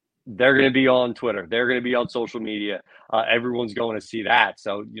 that they're going to be on Twitter. They're going to be on social media. Everyone's going to see that.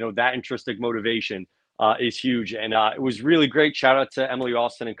 So, that intrinsic motivation is huge. And it was really great. Shout out to Emily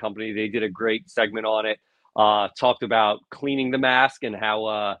Austin and company. They did a great segment on it. Talked about cleaning the mask and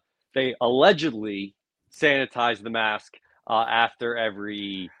how they allegedly sanitize the mask after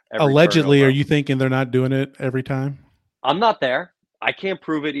every Allegedly, turnover. are you thinking they're not doing it every time? I'm not there. I can't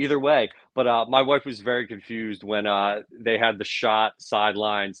prove it either way. But my wife was very confused when they had the shot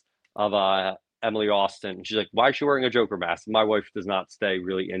sidelines of Emily Austin. She's like, "Why is she wearing a Joker mask?" My wife does not stay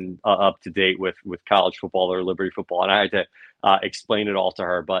really up to date with college football or Liberty football, and I had to explain it all to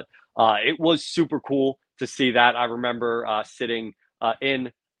her. But it was super cool to see that. I remember sitting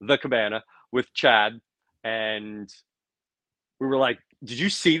in the cabana with Chad, and we were like, "Did you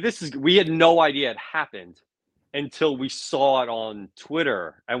see this?" We had no idea it happened until we saw it on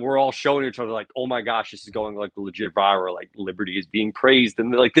Twitter, and we're all showing each other like, "Oh my gosh, this is going like legit viral. Like Liberty is being praised,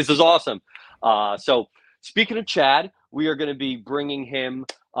 and they're like, this is awesome." So speaking of Chad, we are going to be bringing him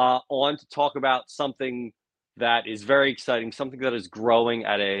on to talk about something that is very exciting, something that is growing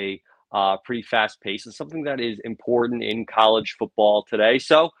at a pretty fast pace, and something that is important in college football today.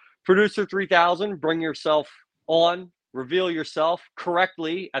 So, producer 3000, bring yourself on. Reveal yourself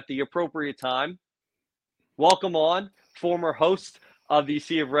correctly at the appropriate time. Welcome on, former host of the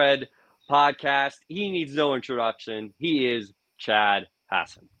Sea of Red podcast. He needs no introduction. He is Chad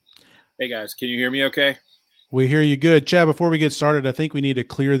Hassan. Hey, guys. Can you hear me okay? We hear you good. Chad, before we get started, I think we need to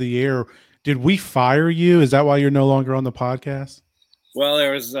clear the air. Did we fire you? Is that why you're no longer on the podcast? Well,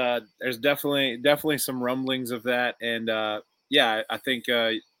 there's definitely some rumblings of that. And, yeah, I think,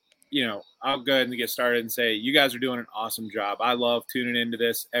 I'll go ahead and get started and say you guys are doing an awesome job. I love tuning into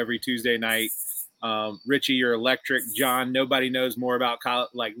this every Tuesday night. Richie, you're electric. John, nobody knows more about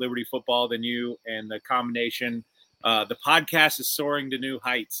Liberty football than you, and the combination. The podcast is soaring to new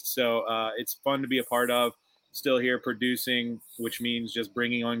heights, so it's fun to be a part of. Still here producing, which means just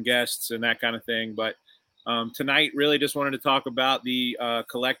bringing on guests and that kind of thing. But tonight, really just wanted to talk about the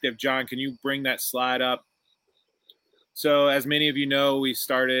collective. John, can you bring that slide up? So as many of you know, we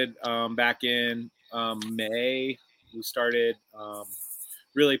started back in May. We started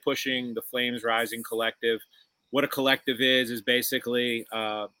really pushing the Flames Rising Collective. What a collective is basically,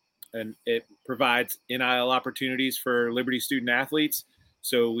 and it provides NIL opportunities for Liberty student athletes.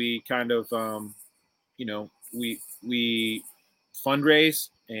 So we kind of, we fundraise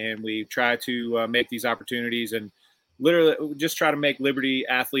and we try to make these opportunities and literally just try to make Liberty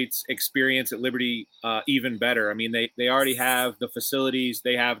athletes experience at Liberty even better. I mean, they already have the facilities.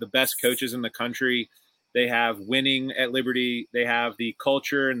 They have the best coaches in the country. They have winning at Liberty. They have the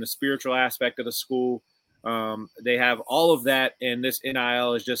culture and the spiritual aspect of the school. They have all of that, and this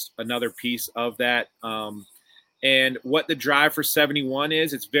NIL is just another piece of that. And what the drive for 71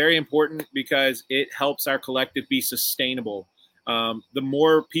 is, it's very important because it helps our collective be sustainable. The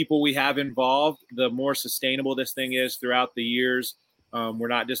more people we have involved, the more sustainable this thing is throughout the years. We're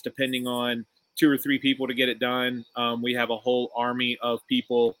not just depending on 2 or 3 people to get it done. We have a whole army of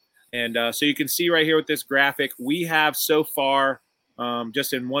people. And so you can see right here with this graphic, we have so far,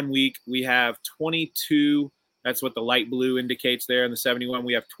 just in 1 week, we have 22. That's what the light blue indicates there in the 71.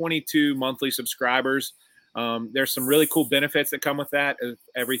 We have 22 monthly subscribers. There's some really cool benefits that come with that.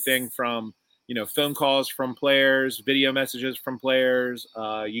 Everything from, phone calls from players, video messages from players.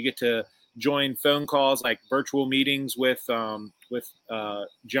 You get to join phone calls, like virtual meetings with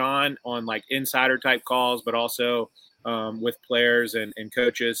John on like insider type calls, but also with players and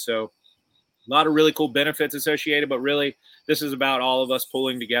coaches. So a lot of really cool benefits associated, but really this is about all of us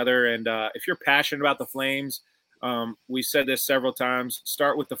pulling together. And if you're passionate about the Flames, we said this several times,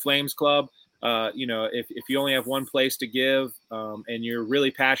 start with the Flames Club. If you only have one place to give and you're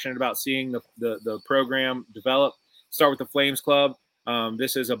really passionate about seeing the program develop, start with the Flames Club.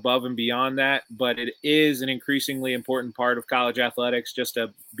 This is above and beyond that, but it is an increasingly important part of college athletics just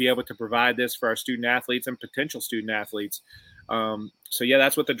to be able to provide this for our student athletes and potential student athletes. So yeah,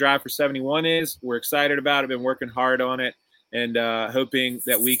 that's what the drive for 71 is. We're excited about it, been working hard on it, and hoping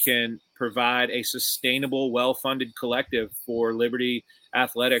that we can provide a sustainable, well-funded collective for Liberty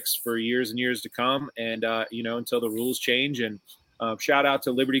athletics for years and years to come. And, until the rules change. And shout out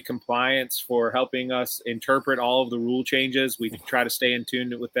to Liberty Compliance for helping us interpret all of the rule changes. We try to stay in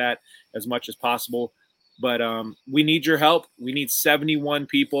tune with that as much as possible. But we need your help. We need 71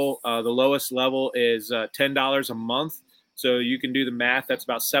 people. The lowest level is $10 a month. So you can do the math. That's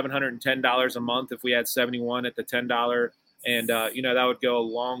about $710 a month if we had 71 at the $10. And, that would go a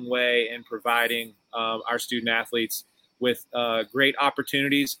long way in providing our student athletes with great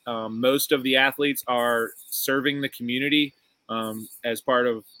opportunities. Most of the athletes are serving the community as part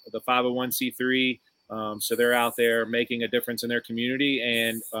of the 501c3. So they're out there making a difference in their community,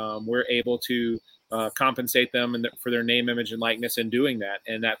 and we're able to compensate them for their name, image, and likeness in doing that.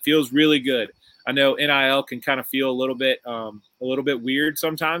 And that feels really good. I know NIL can kind of feel a little bit weird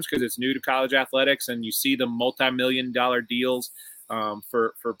sometimes because it's new to college athletics, and you see the multi-million-dollar deals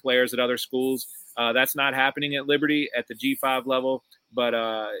for players at other schools. That's not happening at Liberty at the G5 level, but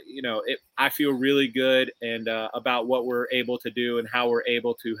I feel really good and about what we're able to do and how we're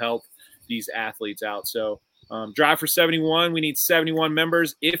able to help these athletes out. So drive for 71. We need 71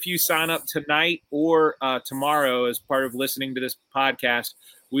 members. If you sign up tonight or tomorrow as part of listening to this podcast,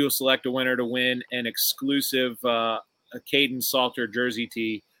 we will select a winner to win an exclusive Caden Salter jersey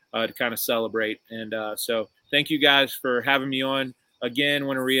tee to kind of celebrate. And so thank you guys for having me on. Again,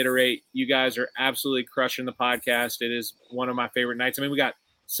 want to reiterate, you guys are absolutely crushing the podcast. It is one of my favorite nights. I mean, we got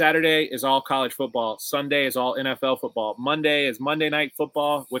Saturday is all college football. Sunday is all NFL football. Monday is Monday Night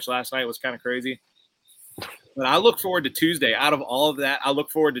Football, which last night was kind of crazy. But I look forward to Tuesday. Out of all of that, I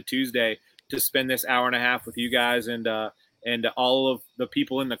look forward to Tuesday to spend this hour and a half with you guys, and all of the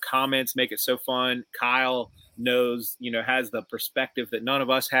people in the comments make it so fun. Kyle knows, has the perspective that none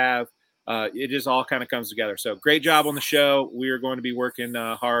of us have. It just all kind of comes together. So great job on the show. We are going to be working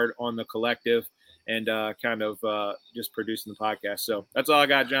hard on the collective and just producing the podcast. So that's all I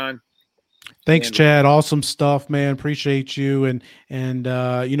got, John. Thanks, Chad. Awesome stuff, man. Appreciate you. And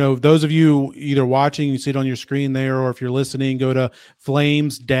those of you either watching, you see it on your screen there, or if you're listening, go to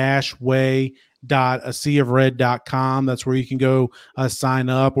flames-way.aseaofred.com. That's where you can go sign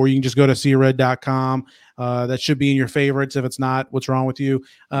up, or you can just go to aseaofred.com. That should be in your favorites. If it's not, what's wrong with you?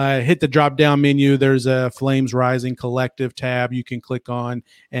 Hit the drop down menu. There's a Flames Rising Collective tab you can click on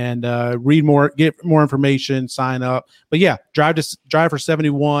and read more, get more information, sign up. But yeah, drive for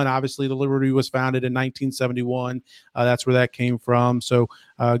 71. Obviously, the Liberty was founded in 1971. That's where that came from. So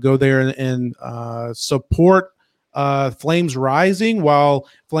go there and support Flames Rising, while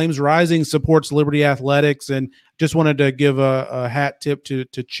Flames Rising supports Liberty Athletics. And just wanted to give a hat tip to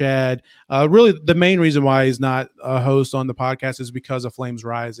Chad. Really, the main reason why he's not a host on the podcast is because of Flames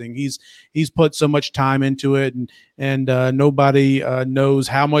Rising. He's put so much time into it, and nobody knows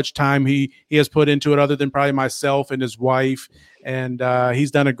how much time he has put into it other than probably myself and his wife. And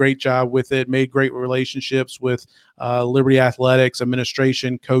he's done a great job with it, made great relationships with Liberty Athletics,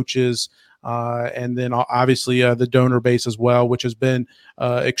 administration, coaches, and then obviously the donor base as well, which has been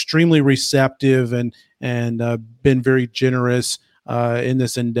extremely receptive and been very generous in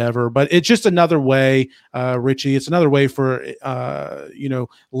this endeavor. But it's just another way, Richie. It's another way for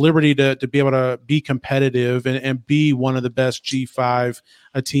Liberty to be able to be competitive and be one of the best G5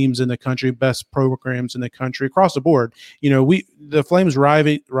 teams in the country, best programs in the country across the board. The Flames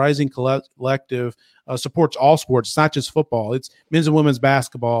Rising Collective supports all sports. It's not just football. It's men's and women's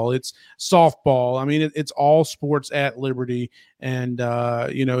basketball. It's softball. I mean, it's all sports at Liberty, and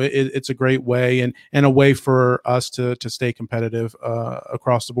it's a great way and a way for us to stay competitive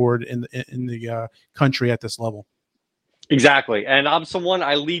across the board in the country at this level. Exactly. And I'm someone,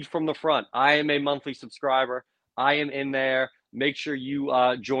 I lead from the front. I am a monthly subscriber. I am in there. Make sure you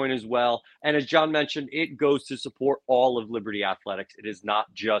join as well. And as John mentioned, it goes to support all of Liberty Athletics. It is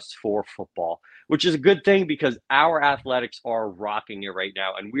not just for football, which is a good thing because our athletics are rocking it right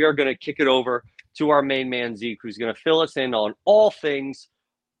now. And we are going to kick it over to our main man, Zeke, who's going to fill us in on all things,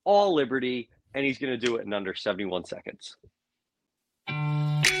 all Liberty, and he's going to do it in under 71 seconds.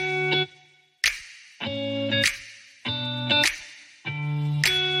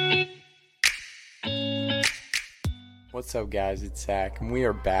 What's up, guys? It's Zach, and we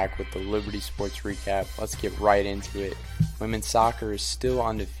are back with the Liberty Sports Recap. Let's get right into it. Women's soccer is still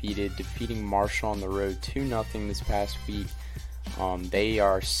undefeated, defeating Marshall on the road 2-0 this past week. They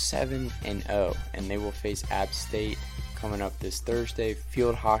are 7-0, and they will face App State coming up this Thursday.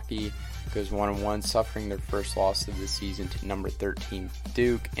 Field hockey goes 1-1, suffering their first loss of the season to number 13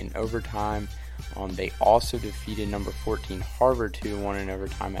 Duke in overtime. They also defeated number 14 Harvard 2-1 in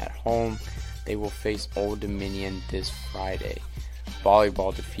overtime at home. They will face Old Dominion this Friday.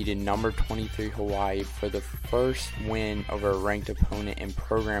 Volleyball defeated number 23 Hawaii for the first win over a ranked opponent in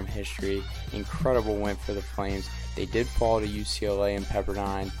program history. Incredible win for the Flames. They did fall to UCLA and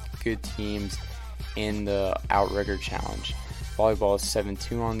Pepperdine, good teams in the Outrigger Challenge. Volleyball is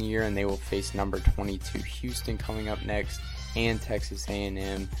 7-2 on the year, and they will face number 22 Houston coming up next, and Texas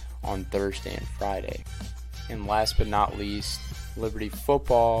A&M on Thursday and Friday. And last but not least, Liberty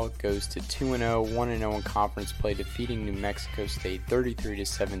football goes to 2-0, 1-0 in conference play, defeating New Mexico State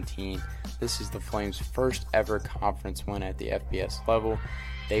 33-17. This is the Flames' first ever conference win at the FBS level.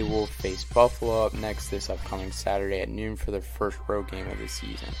 They will face Buffalo up next this upcoming Saturday at noon for their first road game of the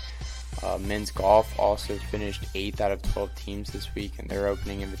season. Men's golf also finished 8th out of 12 teams this week in their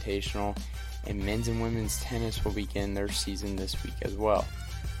opening invitational, and men's and women's tennis will begin their season this week as well.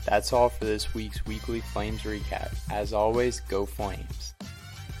 That's all for this week's Weekly Flames Recap. As always, go Flames!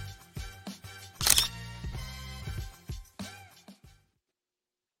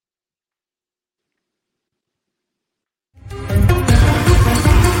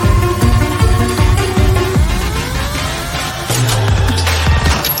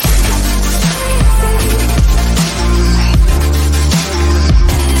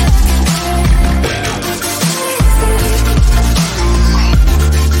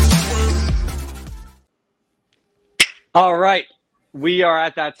 All right. We are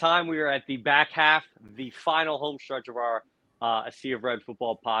at that time. We are at the back half, the final home stretch of our A Sea of Red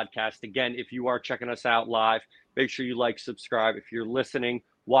football podcast. Again, if you are checking us out live, make sure you like, subscribe. If you're listening,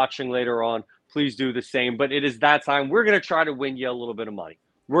 watching later on, please do the same. But it is that time. We're going to try to win you a little bit of money.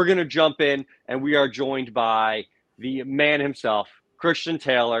 We're going to jump in, and we are joined by the man himself, Christian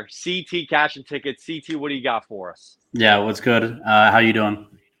Taylor, CT Cash and Tickets. CT, what do you got for us? Yeah, what's good? How you doing?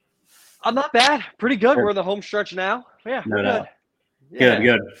 I'm not bad. Pretty good. We're in the home stretch now. Yeah, no we're doubt. good. Yeah.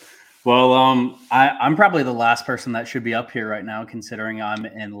 Good. Well, I'm probably the last person that should be up here right now, considering I'm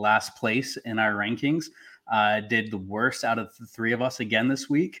in last place in our rankings. Did the worst out of the three of us again this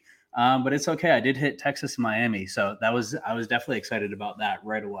week, but it's okay. I did hit Texas and Miami, so I was definitely excited about that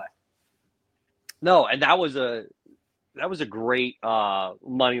right away. No, and that was a great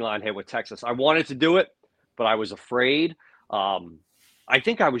money line hit with Texas. I wanted to do it, but I was afraid. I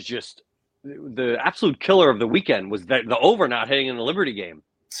think I was just the absolute killer of the weekend was that the over not hitting in the Liberty game.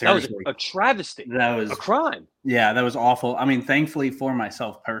 Seriously. That was a travesty. That was a crime. Yeah, that was awful. I mean, thankfully for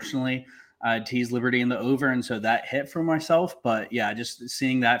myself personally, I teased Liberty in the over, and so that hit for myself. But yeah, just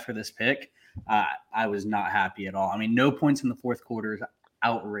seeing that for this pick, I was not happy at all. I mean, no points in the fourth quarter is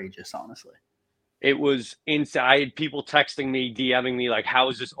outrageous, honestly. It was insane. I had people texting me, DMing me, like, how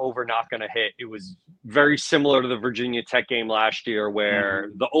is this over not going to hit? It was very similar to the Virginia Tech game last year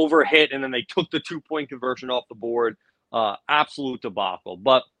where the over hit and then they took the 2-point conversion off the board. Absolute debacle.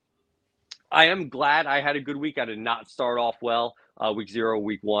 But I am glad I had a good week. I did not start off well. Week 0,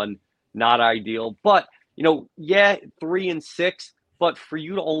 week 1, not ideal. But, 3-6. But for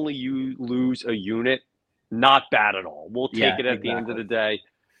you to only lose a unit, not bad at all. We'll take it at the end of the day.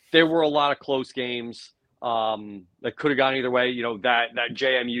 There were a lot of close games. that could have gone either way. That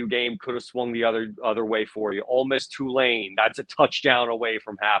JMU game could have swung the other way for you. Ole Miss Tulane, that's a touchdown away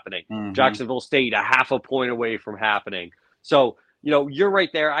from happening. Mhm. Jacksonville State, a half a point away from happening. So, you're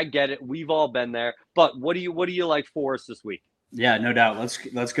right there. I get it. We've all been there. But what do you like for us this week? Yeah, no doubt.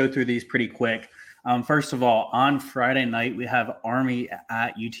 Let's go through these pretty quick. First of all, on Friday night, we have Army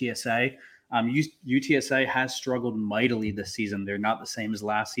at UTSA. UTSA has struggled mightily this season. They're not the same as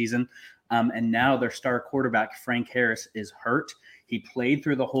last season. And now their star quarterback, Frank Harris, is hurt. He played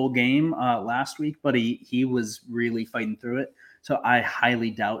through the whole game last week, but he was really fighting through it. So I highly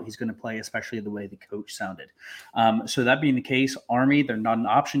doubt he's going to play, especially the way the coach sounded. So that being the case, Army, they're not an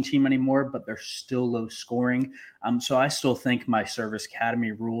option team anymore, but they're still low scoring. So I still think my Service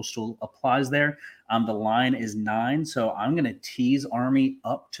Academy rule still applies there. The line is 9, so I'm going to tease Army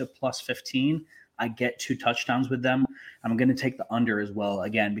up to plus 15. I get 2 touchdowns with them. I'm going to take the under as well,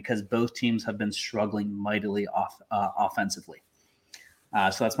 again, because both teams have been struggling mightily offensively.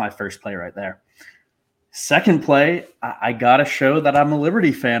 So that's my first play right there. Second play, I got to show that I'm a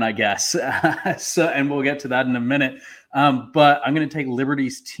Liberty fan, I guess. And we'll get to that in a minute. But I'm going to take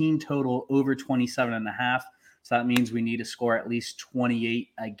Liberty's team total over 27.5. So that means we need to score at least 28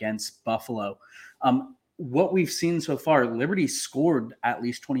 against Buffalo. What we've seen so far, Liberty scored at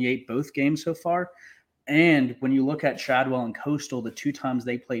least 28 both games so far. And when you look at Chadwell and Coastal, the 2 times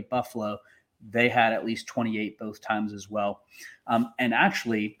they played Buffalo, they had at least 28 both times as well. And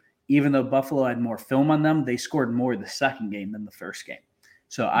actually, even though Buffalo had more film on them, they scored more the second game than the first game.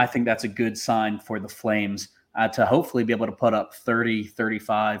 So I think that's a good sign for the Flames to hopefully be able to put up 30,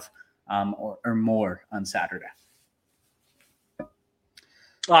 35 or more on Saturday.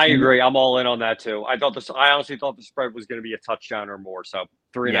 I agree. I'm all in on that too. I honestly thought the spread was going to be a touchdown or more. So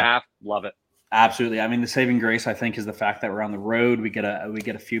 3.5, love it. Absolutely. I mean, the saving grace, I think, is the fact that we're on the road. We get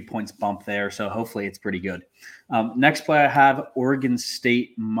a few points bump there, so hopefully it's pretty good. Next play I have Oregon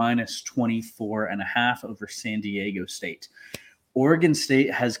State minus 24.5 over San Diego State. Oregon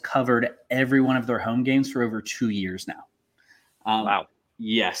State has covered every one of their home games for over 2 years now. Wow.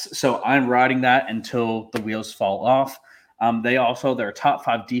 Yes. So I'm riding that until the wheels fall off. They're a top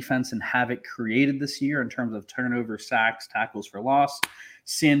 5 defense and havoc created this year in terms of turnover, sacks, tackles for loss.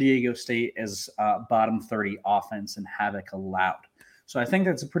 San Diego State is bottom 30 offense and havoc allowed. So I think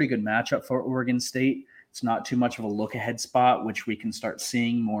that's a pretty good matchup for Oregon State. It's not too much of a look-ahead spot, which we can start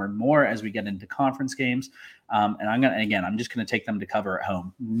seeing more and more as we get into conference games. And I'm just going to take them to cover at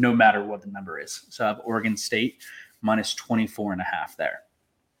home, no matter what the number is. So I have Oregon State minus 24.5 there.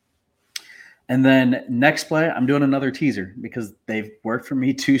 And then next play, I'm doing another teaser because they've worked for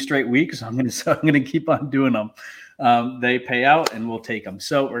me 2 straight weeks. So I'm going to keep on doing them. They pay out and we'll take them.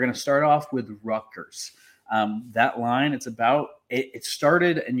 So we're going to start off with Rutgers. That line, it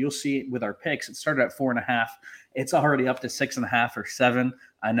started, and you'll see with our picks, it started at 4.5. It's already up to 6.5 or 7.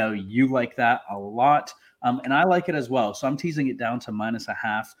 I know you like that a lot. And I like it as well. So I'm teasing it down to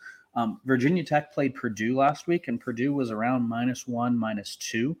 -0.5. Virginia Tech played Purdue last week, and Purdue was around -1,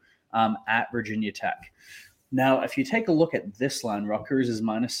 -2 at Virginia Tech. Now, if you take a look at this line, Rutgers is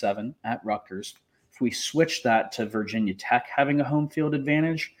 -7 at Rutgers. If we switch that to Virginia Tech having a home field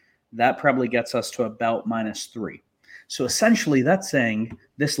advantage, that probably gets us to about -3. So essentially, that's saying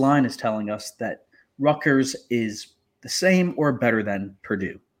this line is telling us that Rutgers is the same or better than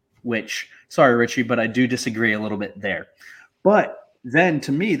Purdue, which, sorry, Richie, but I do disagree a little bit there. But then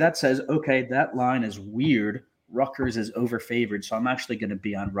to me, that says, okay, that line is weird. Rutgers is overfavored, so I'm actually going to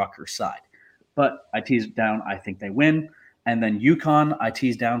be on Rutgers' side. But I tease it down. I think they win. And then UConn, I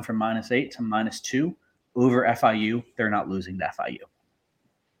tease down from -8 to -2 over FIU. They're not losing to FIU.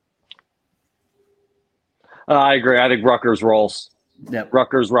 I agree. I think Rutgers rolls. Yep.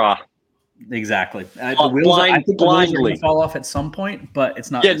 Rutgers raw. Exactly. I think the wheels are going to fall off at some point, but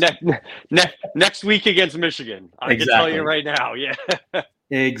it's not. Yeah, next week against Michigan. I can tell you right now. Yeah.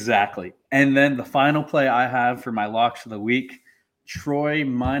 Exactly. And then the final play I have for my locks of the week, Troy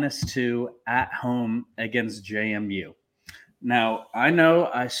 -2 at home against JMU. Now, I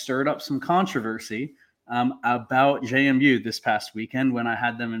know I stirred up some controversy about JMU this past weekend when I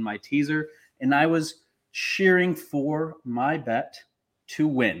had them in my teaser, and I was cheering for my bet to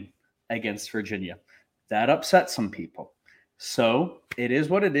win against Virginia. That upset some people. So it is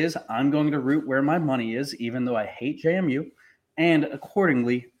what it is. I'm going to root where my money is, even though I hate JMU. And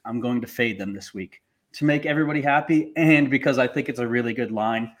accordingly, I'm going to fade them this week to make everybody happy and because I think it's a really good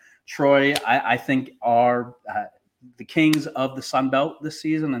line. Troy, I think, are the kings of the Sun Belt this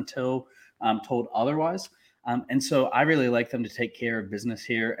season until I'm told otherwise. And so I really like them to take care of business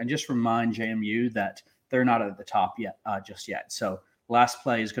here and just remind JMU that they're not at the top yet, just yet. So last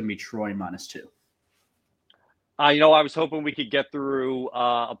play is going to be Troy -2. I was hoping we could get through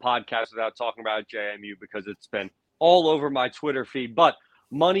a podcast without talking about JMU because it's been all over my Twitter feed. But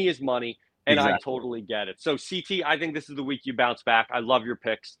money is money, and I totally get it. So, CT, I think this is the week you bounce back. I love your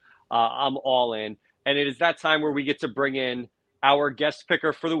picks. I'm all in. And it is that time where we get to bring in our guest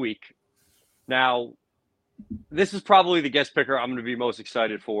picker for the week. Now, this is probably the guest picker I'm going to be most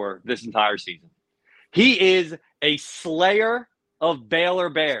excited for this entire season. He is a slayer of Baylor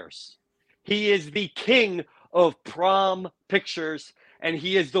Bears. He is the king of prom pictures, and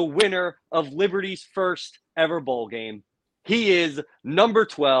he is the winner of Liberty's first ever bowl game. He is number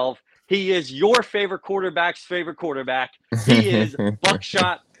 12. He is your favorite quarterback's favorite quarterback. He is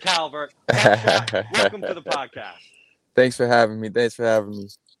Buckshot Calvert. Buckshot, welcome to the podcast. Thanks for having me. It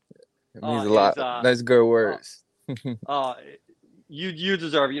means a lot. That's good words. You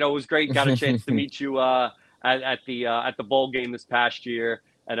deserve. It was great. Got a chance to meet you at the bowl game this past year.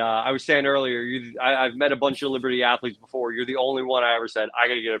 And I was saying earlier, I've met a bunch of Liberty athletes before. You're the only one I ever said, I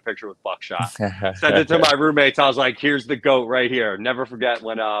got to get a picture with Buckshot. Sent it to my roommates. I was like, here's the GOAT right here. Never forget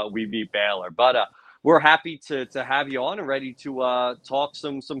when we beat Baylor. But we're happy to have you on and ready to talk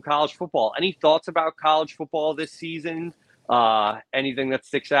some college football. Any thoughts about college football this season? Anything that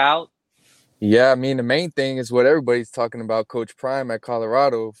sticks out? Yeah, I mean, the main thing is what everybody's talking about, Coach Prime at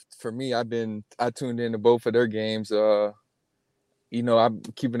Colorado. For me, I tuned into both of their games. I'm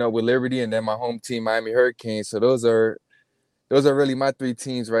keeping up with Liberty and then my home team, Miami Hurricanes. So those are really my three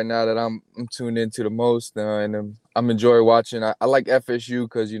teams right now that I'm tuned into the most. And I'm enjoying watching. I like FSU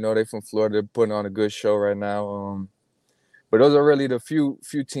because, they're from Florida. They're putting on a good show right now. But those are really the few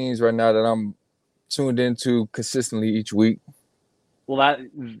teams right now that I'm tuned into consistently each week. Well,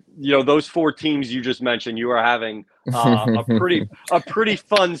 those four teams you just mentioned, you are having a pretty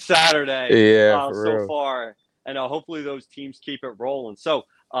fun Saturday so far. And hopefully those teams keep it rolling. So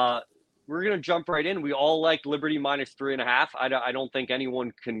we're going to jump right in. We all like Liberty minus 3.5. I don't think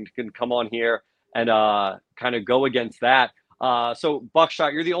anyone can come on here and kind of go against that. So,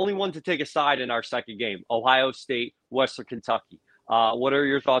 Buckshot, you're the only one to take a side in our second game, Ohio State, Western Kentucky. What are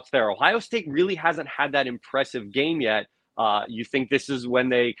your thoughts there? Ohio State really hasn't had that impressive game yet. You think this is when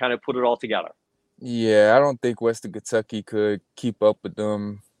they kind of put it all together? Yeah, I don't think Western Kentucky could keep up with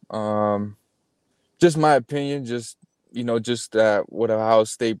them. Just my opinion, what Ohio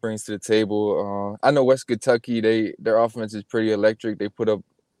State brings to the table. I know West Kentucky, their offense is pretty electric. They put up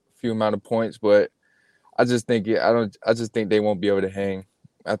a few amount of points, but I just think they won't be able to hang.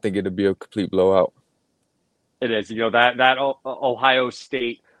 I think it'll be a complete blowout. It is. That Ohio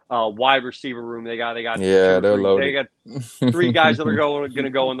State wide receiver room they got. Yeah, they're loaded. They got three guys that are going to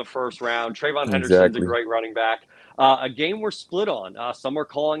go in the first round. Trayvon Henderson's a great running back. A game we're split on. Some are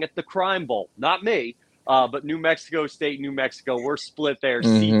calling it the Crime Bowl. Not me, but New Mexico State, New Mexico. We're split there.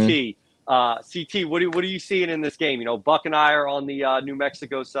 CT, what are you seeing in this game? Buck and I are on the New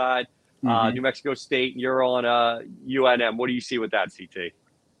Mexico side. New Mexico State, you're on UNM. What do you see with that, CT?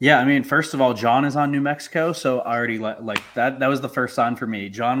 Yeah, I mean, first of all, John is on New Mexico, so I already like that. That was the first sign for me.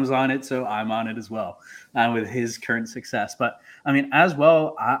 John was on it, so I'm on it as well with his current success. But, I mean, as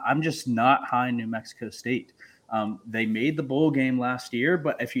well, I'm just not high in New Mexico State. They made the bowl game last year,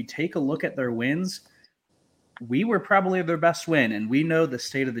 but if you take a look at their wins, we were probably their best win, and we know the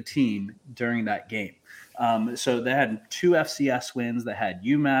state of the team during that game. So they had 2 FCS wins. They had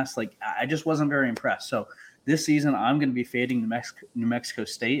UMass. I just wasn't very impressed. So this season, I'm going to be fading New Mexico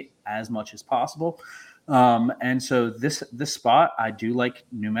State as much as possible. And so this spot, I do like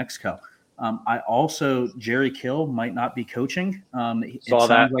New Mexico. I also, Jerry Kill might not be coaching. It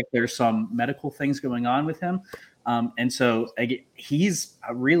sounds like there's some medical things going on with him. And so he's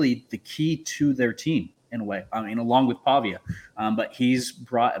really the key to their team in a way, along with Pavia. But he's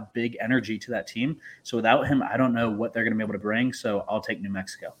brought a big energy to that team. So without him, I don't know what they're going to be able to bring. So I'll take New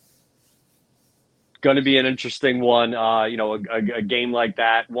Mexico. Going to be an interesting one. A game like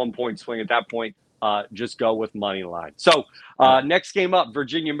that, 1 point swing at that point, just go with money line. So next game up,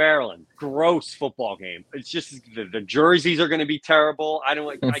 Virginia, Maryland. Gross football game. It's just the jerseys are going to be terrible. I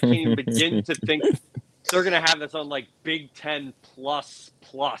can't even begin to think they're going to have this on Big Ten plus.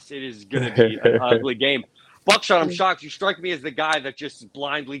 It is going to be an ugly game. Buckshot, I'm shocked. You strike me as the guy that just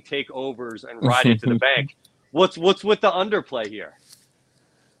blindly take overs and ride it to the bank. What's with the underplay here?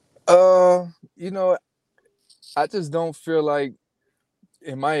 I just don't feel like,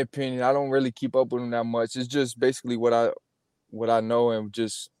 in my opinion, I don't really keep up with them that much. It's just basically what I know, and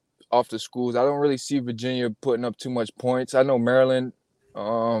just off the schools. I don't really see Virginia putting up too much points. I know Maryland,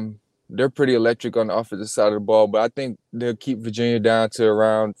 they're pretty electric on the offensive side of the ball, but I think they'll keep Virginia down to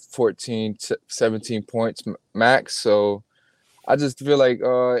around 14, 17 points max. So I just feel like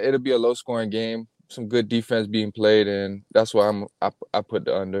it'll be a low-scoring game. some good defense being played, and that's why I put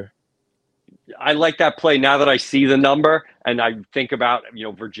the under. I like that play now that I see the number and I think about,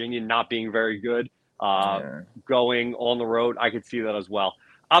 Virginia not being very good, going on the road. I could see that as well.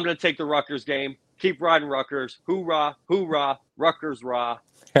 I'm going to take the Rutgers game. Keep riding Rutgers. Hoorah, hoorah, Rutgers rah.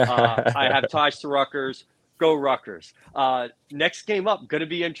 I have ties to Rutgers. Go Rutgers. Next game up, going to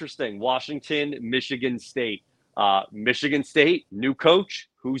be interesting. Washington, Michigan State. Michigan State, new coach.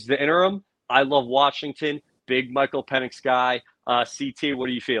 Who's the interim? I love Washington. Big Michael Penix guy. CT, what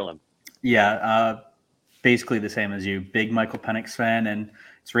are you feeling? Yeah, basically the same as you. Big Michael Penix fan, and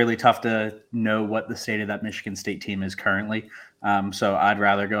it's really tough to know what the state of that Michigan State team is currently. So I'd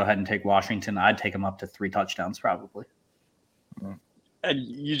rather go ahead and take Washington. I'd take them up to 3 touchdowns probably. And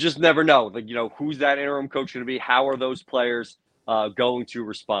you just never know. Like, who's that interim coach going to be? How are those players going to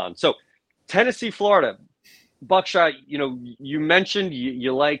respond? So Tennessee, Florida. Buckshot, you mentioned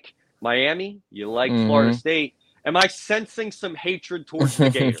you like Miami, you like Florida State. Am I sensing some hatred towards the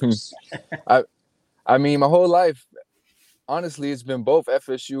Gators? I mean, my whole life, honestly, it's been both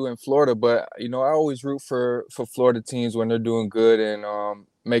FSU and Florida. But I always root for Florida teams when they're doing good and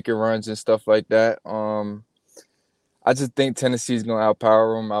making runs and stuff like that. I just think Tennessee's gonna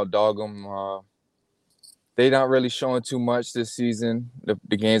outpower them, outdog them. They're not really showing too much this season.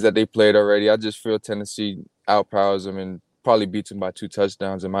 The games that they played already, I just feel Tennessee outpowers them and probably beats them by 2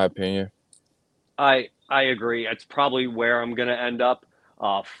 touchdowns, in my opinion. I agree. It's probably where I'm going to end up.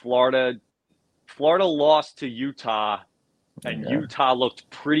 Florida lost to Utah, and Utah looked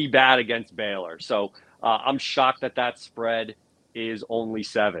pretty bad against Baylor. So I'm shocked that spread is only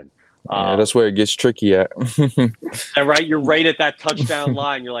 7. Yeah, that's where it gets tricky at. And right, you're right at that touchdown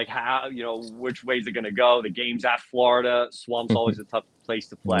line. You're like, how, which way is it going to go? The game's at Florida. Swamp's always a tough place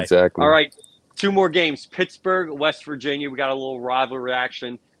to play. Exactly. All right, 2 more games. Pittsburgh, West Virginia. We got a little rivalry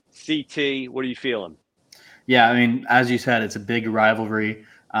action. CT, what are you feeling? Yeah, I mean, as you said, it's a big rivalry.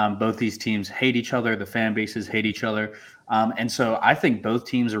 Both these teams hate each other. The fan bases hate each other. And so I think both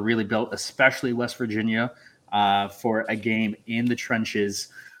teams are really built, especially West Virginia, for a game in the trenches.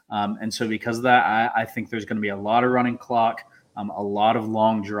 And so because of that, I think there's going to be a lot of running clock, a lot of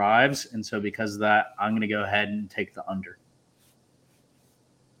long drives. And so because of that, I'm going to go ahead and take the under.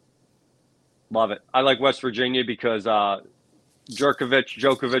 Love it. I like West Virginia because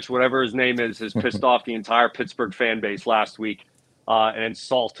Djokovic, whatever his name is, has pissed off the entire Pittsburgh fan base last week and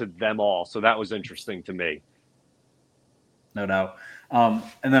insulted them all. So that was interesting to me. No doubt. And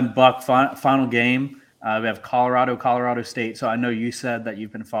then, Buck, final game. We have Colorado State. So I know you said that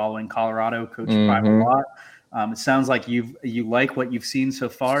you've been following Colorado, Coach Prime a lot. It sounds like you like what you've seen so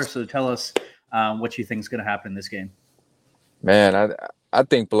far. So tell us what you think is going to happen in this game. Man, I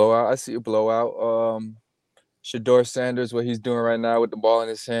think blowout. I see a blowout. Shedeur Sanders, what he's doing right now with the ball in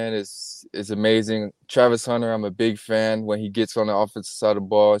his hand is amazing. Travis Hunter, I'm a big fan when he gets on the offensive side of the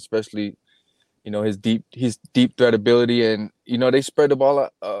ball, especially his deep threat ability, and they spread the ball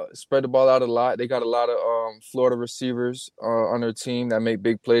out a lot. They got a lot of Florida receivers on their team that make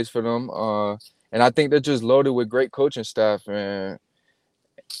big plays for them, and I think they're just loaded with great coaching staff, and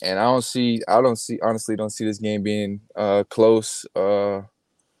I honestly don't see this game being close.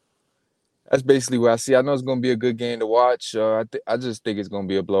 That's basically what I see. I know it's going to be a good game to watch. I just think it's going to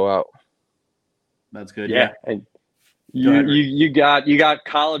be a blowout. That's good. Yeah. And you got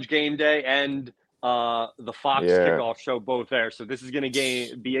College Game Day and the Fox kickoff show both there. So this is going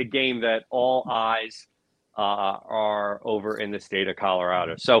to be a game that all eyes are over in the state of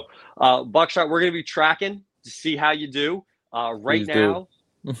Colorado. So Buckshot, we're going to be tracking to see how you do. Right now,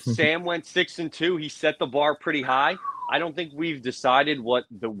 Sam went 6-2. He set the bar pretty high. I don't think we've decided what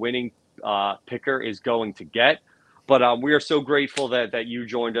the winning picker is going to get, but we are so grateful that you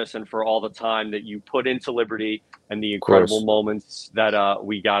joined us and for all the time that you put into Liberty and the incredible moments that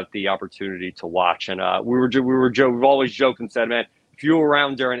we got the opportunity to watch. And we've always joked and said, man, if you were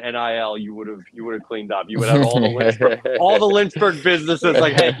around during NIL, you would have cleaned up. You would have all the Lynchburg businesses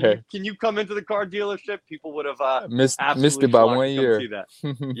like, hey, can you come into the car dealership? People would have missed it by 1 year. See that.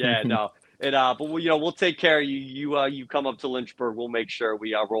 Yeah, no. But we'll take care of you. You come up to Lynchburg. We'll make sure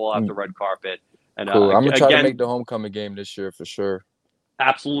we roll out the red carpet. And cool. I'm gonna try to make the homecoming game this year for sure.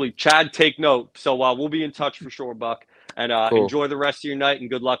 Absolutely, Chad. Take note. So we'll be in touch for sure, Buck. And cool. Enjoy the rest of your night and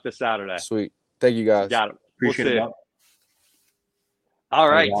good luck this Saturday. Sweet. Thank you guys. Got it. Appreciate it. All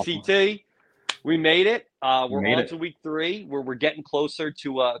right, CT. We made it. We're on to week 3 where we're getting closer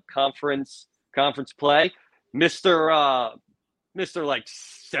to conference play. Mr. like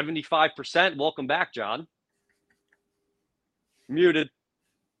 75%. Welcome back, John. Muted.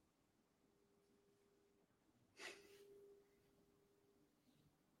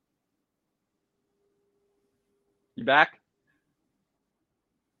 You back?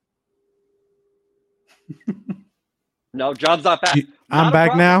 No, John's not back. I'm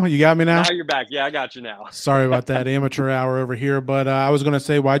back now. You got me now? Now you're back. Yeah, I got you now. Sorry about that amateur hour over here. But I was going to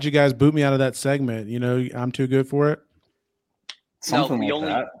say, why'd you guys boot me out of that segment? You know, I'm too good for it. Something like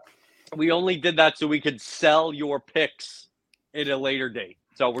that. We only did that so we could sell your picks at a later date.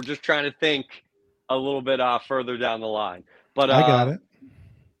 So we're just trying to think a little bit further down the line. But I got it.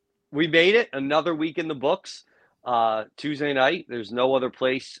 We made it. Another week in the books. Tuesday night, there's no other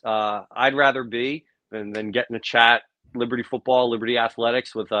place I'd rather be than getting a chat Liberty football, Liberty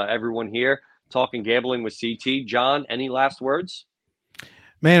athletics with everyone here, talking gambling with CT. John, any last words?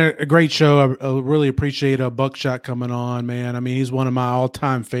 Man, a great show. I really appreciate Buckshot coming on, man. I mean, he's one of my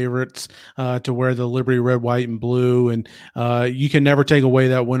all-time favorites to wear the Liberty red, white, and blue. And you can never take away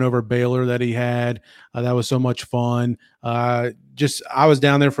that win over Baylor that he had. That was so much fun. I was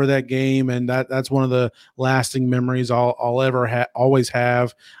down there for that game, and that's one of the lasting memories I'll ever always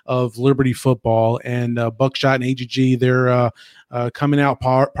have of Liberty football. And Buckshot and AGG, they're coming out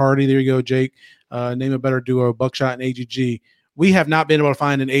party. There you go, Jake. Name a better duo, Buckshot and AGG. We have not been able to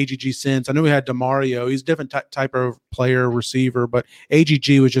find an AGG since. I know we had DeMario. He's a different type of player, receiver, but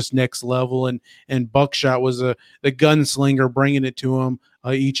AGG was just next level, and Buckshot was the gunslinger, bringing it to him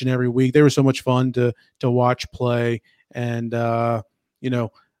each and every week. They were so much fun to watch play, and so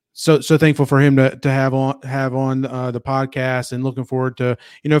thankful for him to have on the podcast, and looking forward to,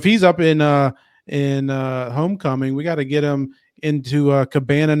 if he's up in homecoming, we got to get him into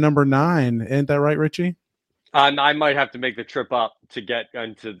Cabana number 9. Isn't that right, Richie? I might have to make the trip up to get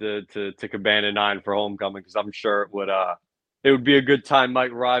into to Cabana 9 for homecoming, because I'm sure it would be a good time.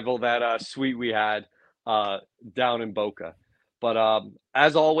 Might rival that suite we had down in Boca. But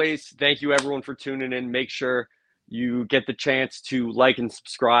as always, thank you everyone for tuning in. Make sure you get the chance to like and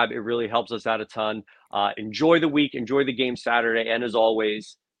subscribe. It really helps us out a ton. Enjoy the week, enjoy the game Saturday, and as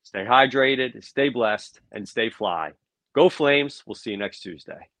always, stay hydrated, stay blessed, and stay fly. Go Flames. We'll see you next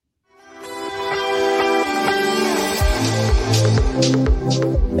Tuesday.